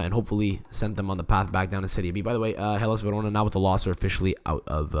Verona and hopefully sent them on the path back down to Serie B. By the way, Hellas Verona now with the loss are officially out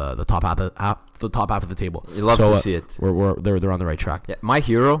of the top half of the table. You love to see it. They're on the right track. Yeah, my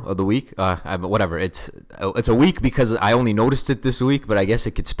hero of the week. Whatever. It's a week because I only noticed it this week, but I guess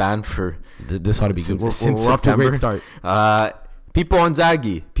it could span for. This ought to be good. Since we're off to a great start. Pippo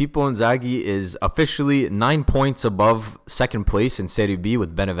Inzaghi is officially 9 points above second place in Serie B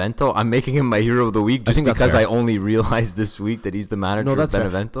with Benevento. I'm making him my hero of the week just because I only realized this week that he's the manager of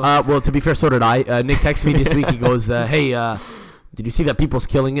Benevento. Well, to be fair, so did I. Nick texted me this week. He goes, hey, did you see that Pippo's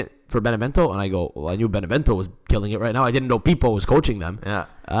killing it for Benevento? And I go, well, I knew Benevento was killing it right now. I didn't know Pippo was coaching them. Yeah.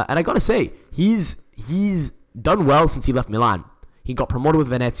 And I got to say, he's done well since he left Milan. He got promoted with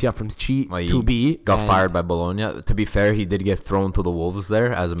Venezia from C to B. Got fired by Bologna. To be fair, he did get thrown to the Wolves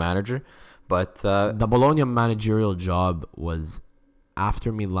there as a manager. But the Bologna managerial job was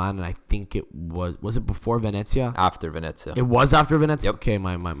after Milan, and I think it was it before Venezia? After Venezia. It was after Venezia? Yep. Okay,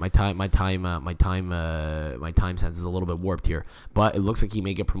 my time sense is a little bit warped here. But it looks like he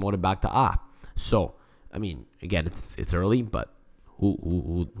may get promoted back to A. So, I mean, again, it's early, but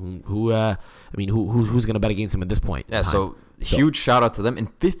who's going to bet against him at this point? Yeah, so huge shout out to them. In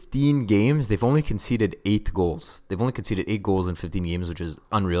 15 games, they've only conceded 8 goals. They've only conceded 8 goals in 15 games, which is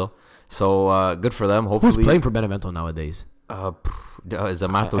unreal. So good for them. Hopefully, who's playing for Benevento nowadays? Is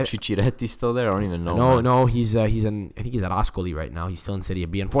Amato Cicciretti still there? I don't even know. No, he's I think he's at Ascoli right now. He's still in Serie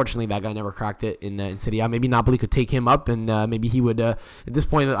B. Unfortunately, that guy never cracked it in Serie A. Maybe Napoli could take him up, and maybe he would. At this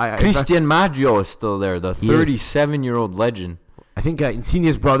point, Cristian Maggio is still there, the 37-year-old legend. I think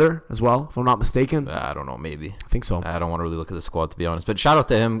Insigne's brother as well, if I'm not mistaken. I don't know, maybe. I think so. I don't want to really look at the squad, to be honest. But shout out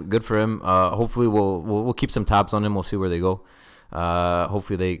to him. Good for him. Hopefully, we'll keep some tabs on him. We'll see where they go.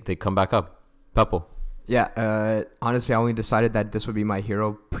 Hopefully, they come back up. Peppo. Yeah, honestly, I only decided that this would be my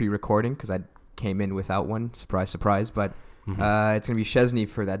hero pre-recording because I came in without one. Surprise, surprise. But it's going to be Szczesny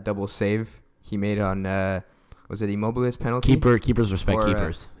for that double save he made on... was it Immobile's penalty? Keepers respect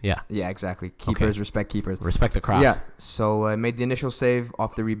keepers. Yeah, exactly. Keepers respect keepers. Respect the craft. Yeah. So made the initial save,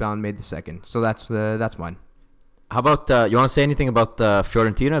 off the rebound, made the second. So that's mine. How about you want to say anything about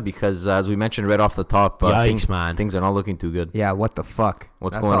Fiorentina? Because as we mentioned right off the top, yikes, man, things are not looking too good. Yeah, what the fuck?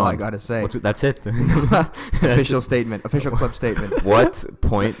 That's going on? That's all I gotta say. That's it. Official statement. Official club statement. What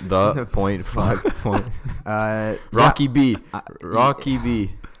point the point fuck point? Rocky B. Rocky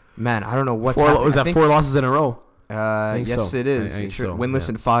B. Man, I don't know what's happening. Was that 4 losses in a row? Yes, so. It is. I think so. Winless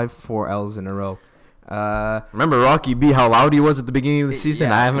in 5, 4 L's in a row. Remember Rocky B, how loud he was at the beginning of the season?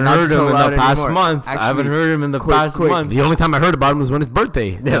 Yeah, I haven't not heard him so in loud the past anymore. month. Actually, I haven't heard him in the past month. The only time I heard about him was when his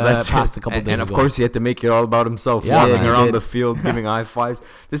birthday. That's passed it. a couple days And of ago. course, he had to make it all about himself, Yeah, walking man. around the field, giving high fives.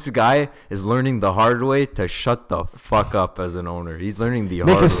 This guy is learning the hard way to shut the fuck up as an owner. He's learning the Nick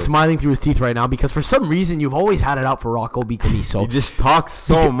hard way. is smiling through his teeth right now because for some reason you've always had it out for Rocco Bicamiso. He just talks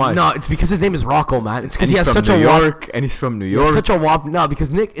so much. No, it's because his name is Rocco, man. It's because he has from such New a York, and he's from New He has York. such a wop. No,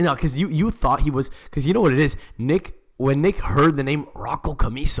 because Nick. No, because you thought he was. Because you know what it is, Nick. When Nick heard the name Rocco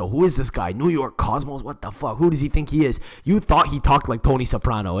Camiso, who is this guy? New York Cosmos? What the fuck? Who does he think he is? You thought he talked like Tony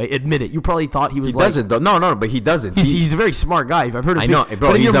Soprano. Admit it. You probably thought he was. He doesn't though. No, but he doesn't. He's a very smart guy. I've heard of. I know,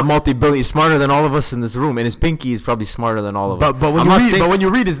 bro. He's a multi-billion. He's smarter than all of us in this room, and his pinky is probably smarter than all of us. But when you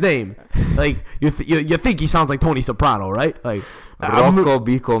read his name, like you think he sounds like Tony Soprano, right? Like Rocco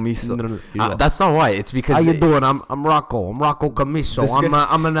Bicamiso. No, that's not why. It's because how you doing? I'm Rocco. I'm Rocco Camiso.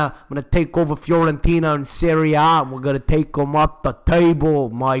 I'm gonna take over Fiorentina and Serie A. And we're gonna take them up the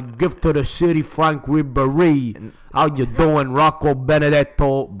table. My gift to the city, Frank Ribery. How you doing, Rocco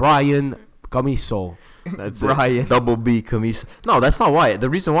Benedetto, Brian Camiso? That's Brian. it. Double B Camisa. No, that's not why. The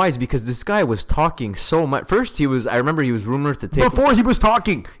reason why is because this guy was talking so much. First, I remember he was rumored to take. Before he was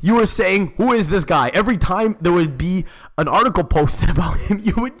talking, you were saying, "Who is this guy?" Every time there would be an article posted about him,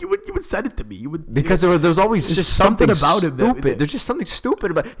 you would send it to me. Because there was always just something about him. stupid. There's just something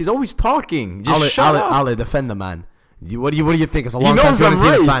stupid about. He's always talking. Just shut up. Ale, defend the man. What do you think? As a He long knows time I'm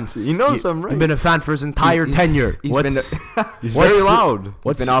Fiorentina right. fan, He knows I'm right. You've been a fan for his entire tenure. He's He's very loud.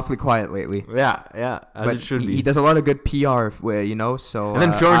 He's been awfully quiet lately. Yeah, as But it should be. he does a lot of good PR, so And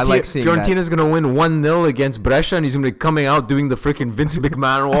then I like seeing that. Fiorentina's gonna win 1-0 against Brescia, and he's gonna be coming out doing the freaking Vince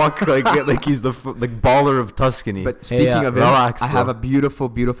McMahon walk, like he's the baller of Tuscany. But speaking of it, relax, I have bro. a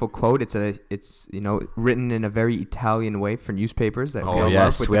beautiful quote. It's written in a very Italian way for newspapers that Oh, go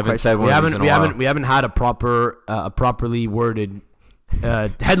yes, up with we the haven't question. said one of these in a while. We haven't had a properly worded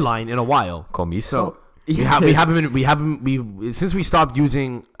headline in a while. Comiso. So Since we stopped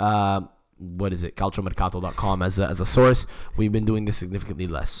using what is it, calciomercato.com as a source, we've been doing this significantly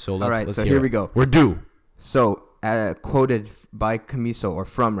less. So let's so hear here it. we go. We're due. So quoted by Camiso, or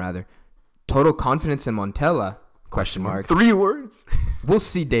from rather, total confidence in Montella? Question mark. 3 words. We'll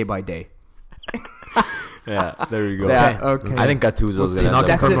see day by day. Yeah, there you go. Yeah, okay. I think Gattuso's see. gonna. Not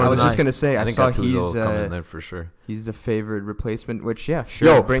That's that it. I was Tonight. just gonna say. I think saw Gattuso will come in there for sure. he's the favored replacement. Which sure.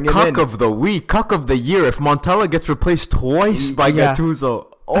 Yo, bring him cuck in. of the week, cuck of the year. If Montella gets replaced twice by Yeah. Gattuso,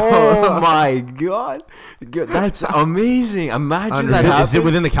 oh my god, that's amazing! Imagine that Is it happen.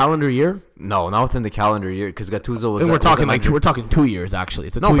 within the calendar year? No, not within the calendar year, because Gattuso was. And we're talking was a we're talking 2 years actually.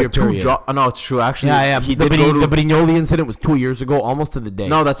 It's a no, 2 year but period. no, it's true. Actually, Yeah. He the did go to. Brignoli incident was 2 years ago, almost to the day.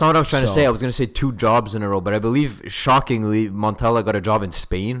 No, that's not what I was trying to So- say. I was gonna say 2 jobs in a row, but I believe shockingly Montella got a job in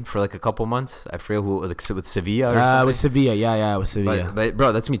Spain for like a couple months. I forget who, like with Sevilla or something. it was Sevilla. Yeah, it was Sevilla. But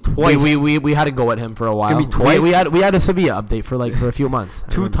bro, that's me twice. We had to go at him for a while. gonna be twice. We had a Sevilla update for a few months. I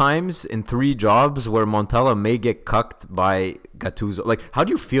 2 remember. times in 3 jobs where Montella may get cucked by Gattuso. Like, how do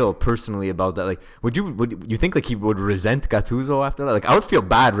you feel personally about that? Like, would you think like he would resent Gattuso after that? Like, I would feel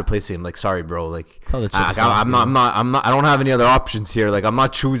bad replacing him. Like, sorry, bro. Like, Tell the truth, I'm not. I don't have any other options here. Like, I'm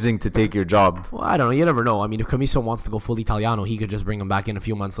not choosing to take your job. Well, I don't know. You never know. I mean, if Camiso wants to go full Italiano, he could just bring him back in a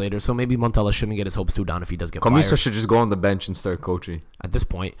few months later. So maybe Montella shouldn't get his hopes too down if he does get Camiso fired. should just go on the bench and start coaching. At this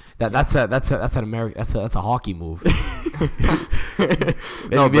point, that's an American. That's a hockey move.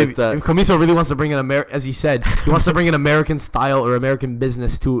 No, but if Camiso really wants to bring an as he said, he wants to bring an American style or American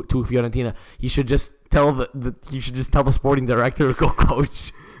business to Fiorentina, he should just tell the sporting director to go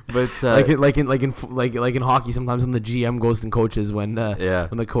coach. But like in hockey, sometimes when the GM goes and coaches when the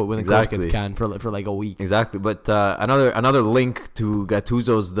coach gets canned for like a week. Exactly. But another link to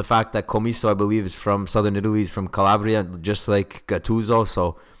Gattuso is the fact that Comiso, I believe, is from southern Italy, he's from Calabria, just like Gattuso.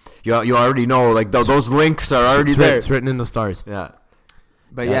 So you already know, like those links are already there. It's written in the stars. Yeah.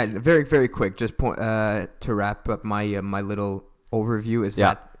 But yeah, very very quick. Just to wrap up my little overview is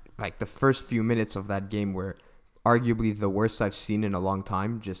that like the first few minutes of that game were arguably the worst I've seen in a long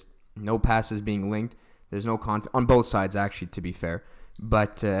time. Just no passes being linked. There's no on both sides actually, to be fair.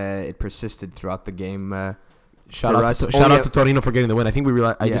 But it persisted throughout the game. Shout out to Torino for getting the win. I think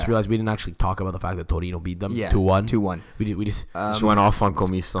I just realized we didn't actually talk about the fact that Torino beat them 2-1. 2-1. We just Just went off on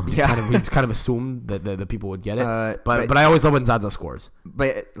Comiso. Yeah. we just kind of assumed that the people would get it. But I always love when Zaza scores.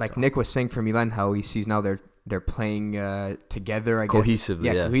 But like Nick was saying for Milan, how he sees now they're playing together. I guess Cohesively,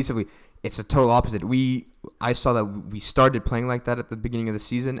 yeah. cohesively. It's a total opposite. I saw that we started playing like that at the beginning of the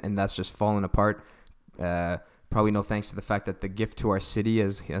season, and that's just fallen apart. Probably no thanks to the fact that the gift to our city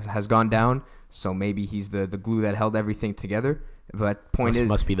has gone down. So maybe he's the glue that held everything together. But point is,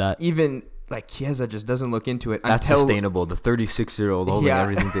 must be that. Even like Chiesa just doesn't look into it. That's sustainable. The 36-year-old holding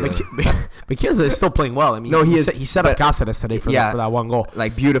everything together. But Chiesa is still playing well. I mean, no, he set up Cáceres today for that one goal,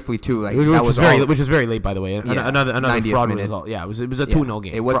 like beautifully too. Like which was very late, by the way. Another fraud minute. result. Yeah, it was a 2-0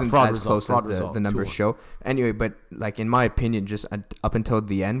 game. It wasn't fraud as result, close as the numbers 2-1. show. Anyway, but like in my opinion, just up until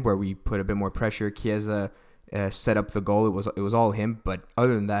the end where we put a bit more pressure, Chiesa set up the goal. It was all him. But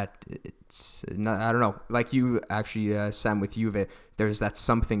other than that, it's not, I don't know. Like you actually, Sam, with Juve, there's that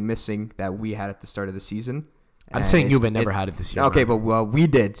something missing that we had at the start of the season. I'm saying Juve never had it this year. Okay, but we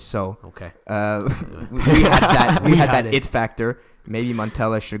did. So okay, we had that. We had that it factor. Maybe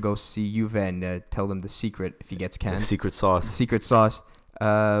Montella should go see Juve and tell them the secret if he gets canned. Secret sauce. Secret sauce.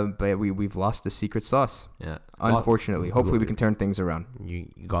 But we've lost the secret sauce. Yeah. Unfortunately. Hopefully we can turn things around. You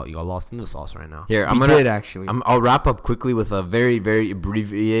got lost in the sauce right now. Here, I'll wrap up quickly with a very, very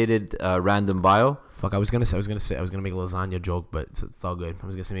abbreviated random bio. Fuck, I was gonna make a lasagna joke, but it's all good. I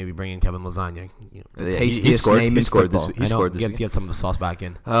was gonna say maybe bring in Kevin Lasagna. The tastiest name in football. He scored this week. Get some of the sauce back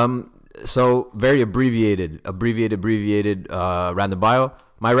in. So very abbreviated random bio.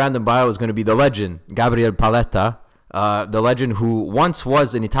 My random bio is going to be the legend Gabriel Paletta, the legend who once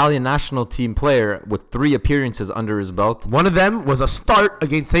was an Italian national team player with 3 appearances under his belt. One of them was a start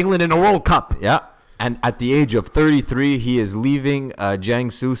against England in a World Cup. Yeah. And at the age of 33, he is leaving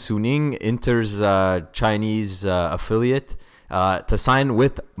Jiangsu Suning, Inter's Chinese affiliate, to sign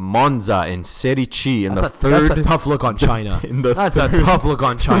with Monza in Serie C in That's a tough look on China. That's a tough look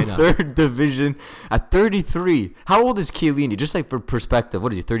on China. Third division at 33. How old is Chiellini? Just like for perspective,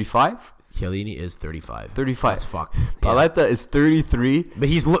 what is he, 35? Chiellini is 35. That's fucked. Paletta is 33. But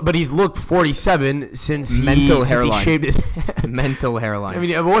he's looked 47 since mental hairline. He shaved his mental hairline. I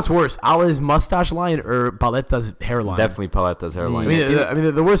mean, what's worse, Ala's mustache line or Paletta's hairline? Definitely Paletta's hairline. I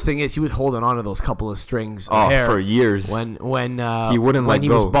mean, the worst thing is he was holding on to those couple of strings of hair for years when he wouldn't when let he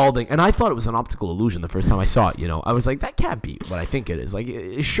go. was balding, and I thought it was an optical illusion the first time I saw it. I was like, that can't be what I think it is. Like,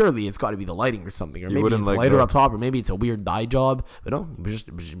 surely it's got to be the lighting or something, or maybe it's lighter up top, or maybe it's a weird dye job. But no, he was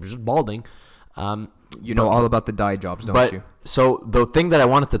just balding. You know all about the dye jobs, don't you? So the thing that I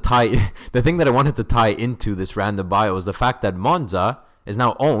wanted to tie into this random bio is the fact that Monza is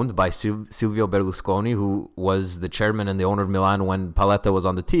now owned by Silvio Berlusconi, who was the chairman and the owner of Milan when Paletta was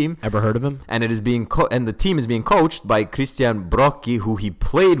on the team. Ever heard of him? And it is and the team is being coached by Christian Brocchi, who he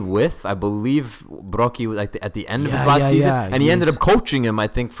played with. I believe Brocchi was at the end of his last season, and he ended up coaching him, I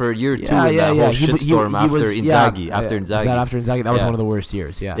think, for a year or two in that whole shitstorm after Inzaghi. After Inzaghi, that was one of the worst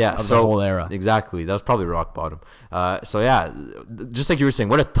years. Of the whole era. Exactly, that was probably rock bottom. Just like you were saying,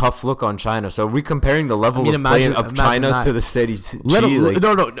 what a tough look on China. So we're comparing the level of play of China to the Serie C.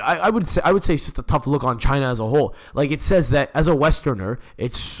 I would say it's just a tough look on China as a whole. Like, it says that as a Westerner,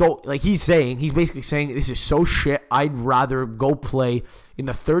 it's so, like, he's basically saying this is so shit. I'd rather go play in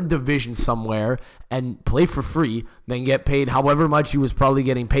the 3rd division somewhere and play for free than get paid however much he was probably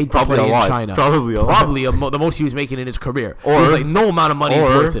getting paid to play in China. Probably the most he was making in his career. Or he's like, no amount of money is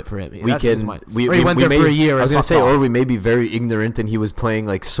worth it for him. We went there for a year. I was gonna say, or we may be very ignorant and he was playing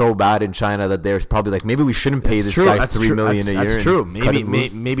like so bad in China that there's probably like, maybe we shouldn't pay this guy $3 million a year. That's true.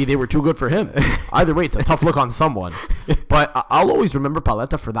 Maybe they were too good for him. Either way, it's a tough look on someone. But I'll always remember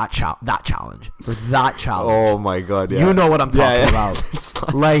Paletta for that challenge. Oh my God! Yeah. You know what I'm talking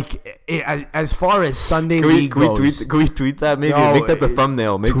about. Like, as far as Sunday League goes. Can we tweet that? Maybe make that the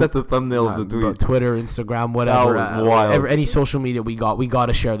thumbnail. Make that the thumbnail of the tweet. Twitter, Instagram, whatever. That was wild. Any social media we got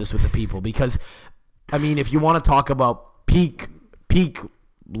to share this with the people, because, I mean, if you want to talk about peak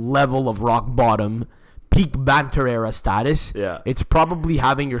level of rock bottom, peak banter era status, it's probably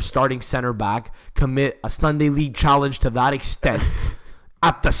having your starting center back commit a Sunday League challenge to that extent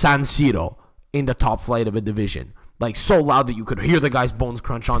at the San Siro in the top flight of a division. Like, so loud that you could hear the guy's bones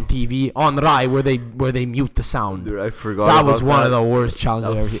crunch on TV on Rai, where they mute the sound. Dude, I forgot. That was one of the worst challenges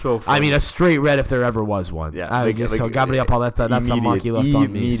I've ever seen. So funny. I mean, a straight red if there ever was one. Yeah, so Gabriel Paletta, that's the mark he left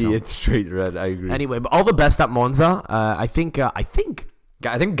on me. Immediate straight red. I agree. Anyway, but all the best at Monza. I think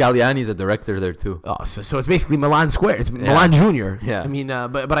Galliani's a director there too. Oh, so it's basically Milan Square. It's Milan Junior. Yeah. I mean,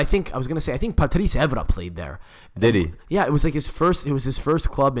 but I think Patrice Evra played there. Did he? Yeah, it was like his first. It was his first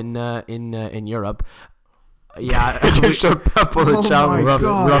club in Europe. Yeah, just showed Peppo the challenge.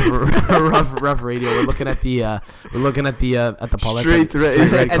 Rough radio. We're looking at the Paletta straight red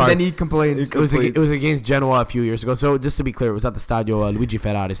and card. then he complains. It was against Genoa a few years ago. So just to be clear, it was at the Stadio Luigi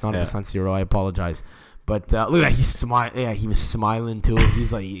Ferrari. It's not at the San Siro. I apologize. But look at he's smiling. Yeah, he was smiling too.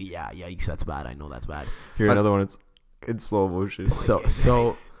 He's like, yeah, that's bad. I know that's bad. Here, another one. It's in slow motion.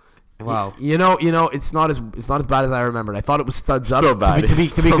 So Wow. You know, it's not as bad as I remembered. I thought it was studs up. Still bad. To be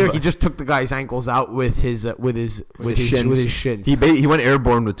clear, he just took the guy's ankles out with his shins. He went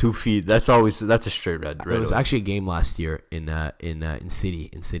airborne with 2 feet. That's a straight red. There was actually a game last year in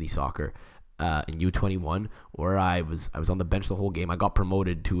city soccer, in U21, where I was on the bench the whole game. I got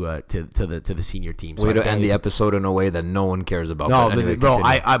promoted to the senior team. So way to end the episode in a way that no one cares about. No, anyway, bro,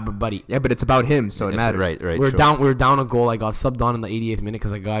 buddy. Yeah, but it's about him, so it matters. Right. We were down a goal. I got subbed on in the 88th minute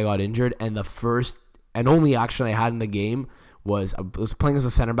because a guy got injured, and the first and only action I had in the game was I was playing as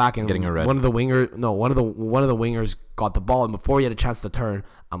a center back, and getting a red. One of the wingers got the ball, and before he had a chance to turn,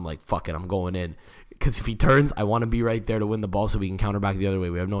 I'm like, fuck it, I'm going in, because if he turns, I want to be right there to win the ball so we can counter back the other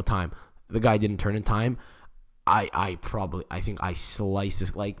way. We have no time. The guy didn't turn in time. I think I sliced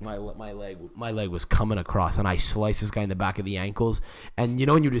this, like my leg was coming across, and I sliced this guy in the back of the ankles. And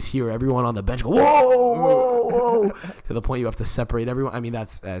you just hear everyone on the bench go, whoa, to the point you have to separate everyone. I mean,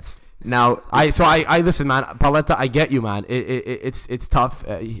 that's now. I listen, man. Paletta, I get you, man. It's tough.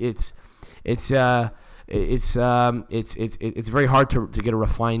 It's very hard to get a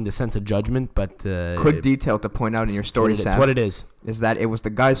refined sense of judgment, but quick detail to point out in your story, Sam. What it is that it was the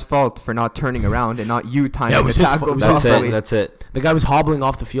guy's fault for not turning around and not you timing the tackle. That's it. The guy was hobbling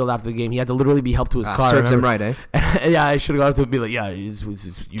off the field after the game. He had to literally be helped to his car. Serves him right, eh? Yeah, I should have gone up to him and be like, yeah,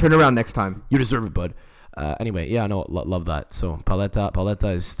 turn around next time. You deserve it, bud. Anyway, yeah, no, love that. So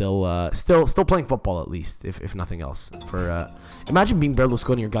Paletta is still playing football, at least, if nothing else. For imagine being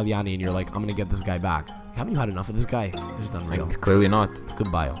Berlusconi or Galliani and you're like, I'm gonna get this guy back. Haven't you had enough of this guy? He's done real. Clearly not. It's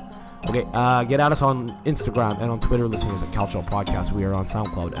good bio. Okay, get at us on Instagram and on Twitter, listeners, at Calcio Podcast. We are on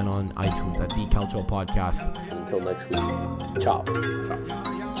SoundCloud and on iTunes at The Calcio Podcast. Until next week, ciao.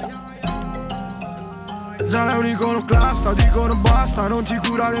 Zara è un iconoclasta, dicono basta, non ti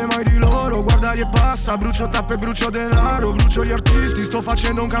curare mai di loro. Guardali e passa, brucio tappe e brucio denaro. Brucio gli artisti, sto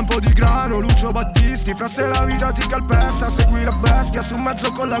facendo un campo di grano. Lucio Battisti, fra se la vita ti calpesta. Segui la bestia, su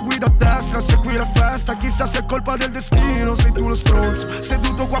mezzo con la guida a destra. Segui la festa, chissà se è colpa del destino. Sei tu lo stronzo,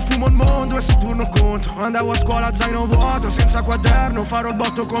 seduto qua fumo il mondo e se turno contro. Andavo a scuola zaino vuoto, senza quaderno. Farò il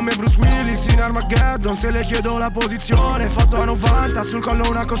botto come Bruce Willis in Armageddon. Se le chiedo la posizione, foto a 90, sul collo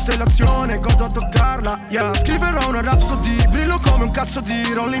una costellazione. Godo a toccarla. Yeah, scriverò una rhapsody, brillo come un cazzo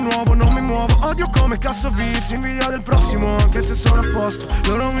di rolling nuovo, non mi muovo, odio come Kassovitz, invidia del prossimo, anche se sono a posto.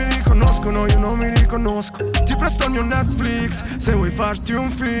 Loro mi riconoscono, io non mi riconosco. Ti presto il mio Netflix, se vuoi farti un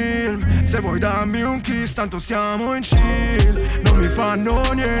film, se vuoi dammi un kiss, tanto siamo in chill. Non mi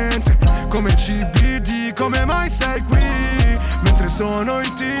fanno niente, come il CBD, come mai sei qui, mentre sono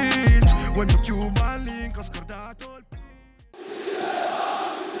in tilt. When you Cuban link, ho scordato il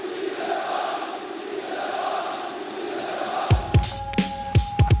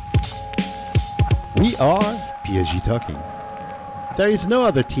We are PSG Talking. There is no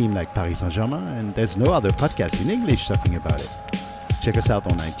other team like Paris Saint-Germain, and there's no other podcast in English talking about it. Check us out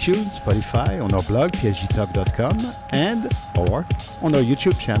on iTunes, Spotify, on our blog, psgtalk.com, and or on our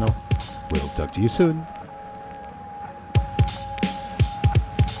YouTube channel. We'll talk to you soon.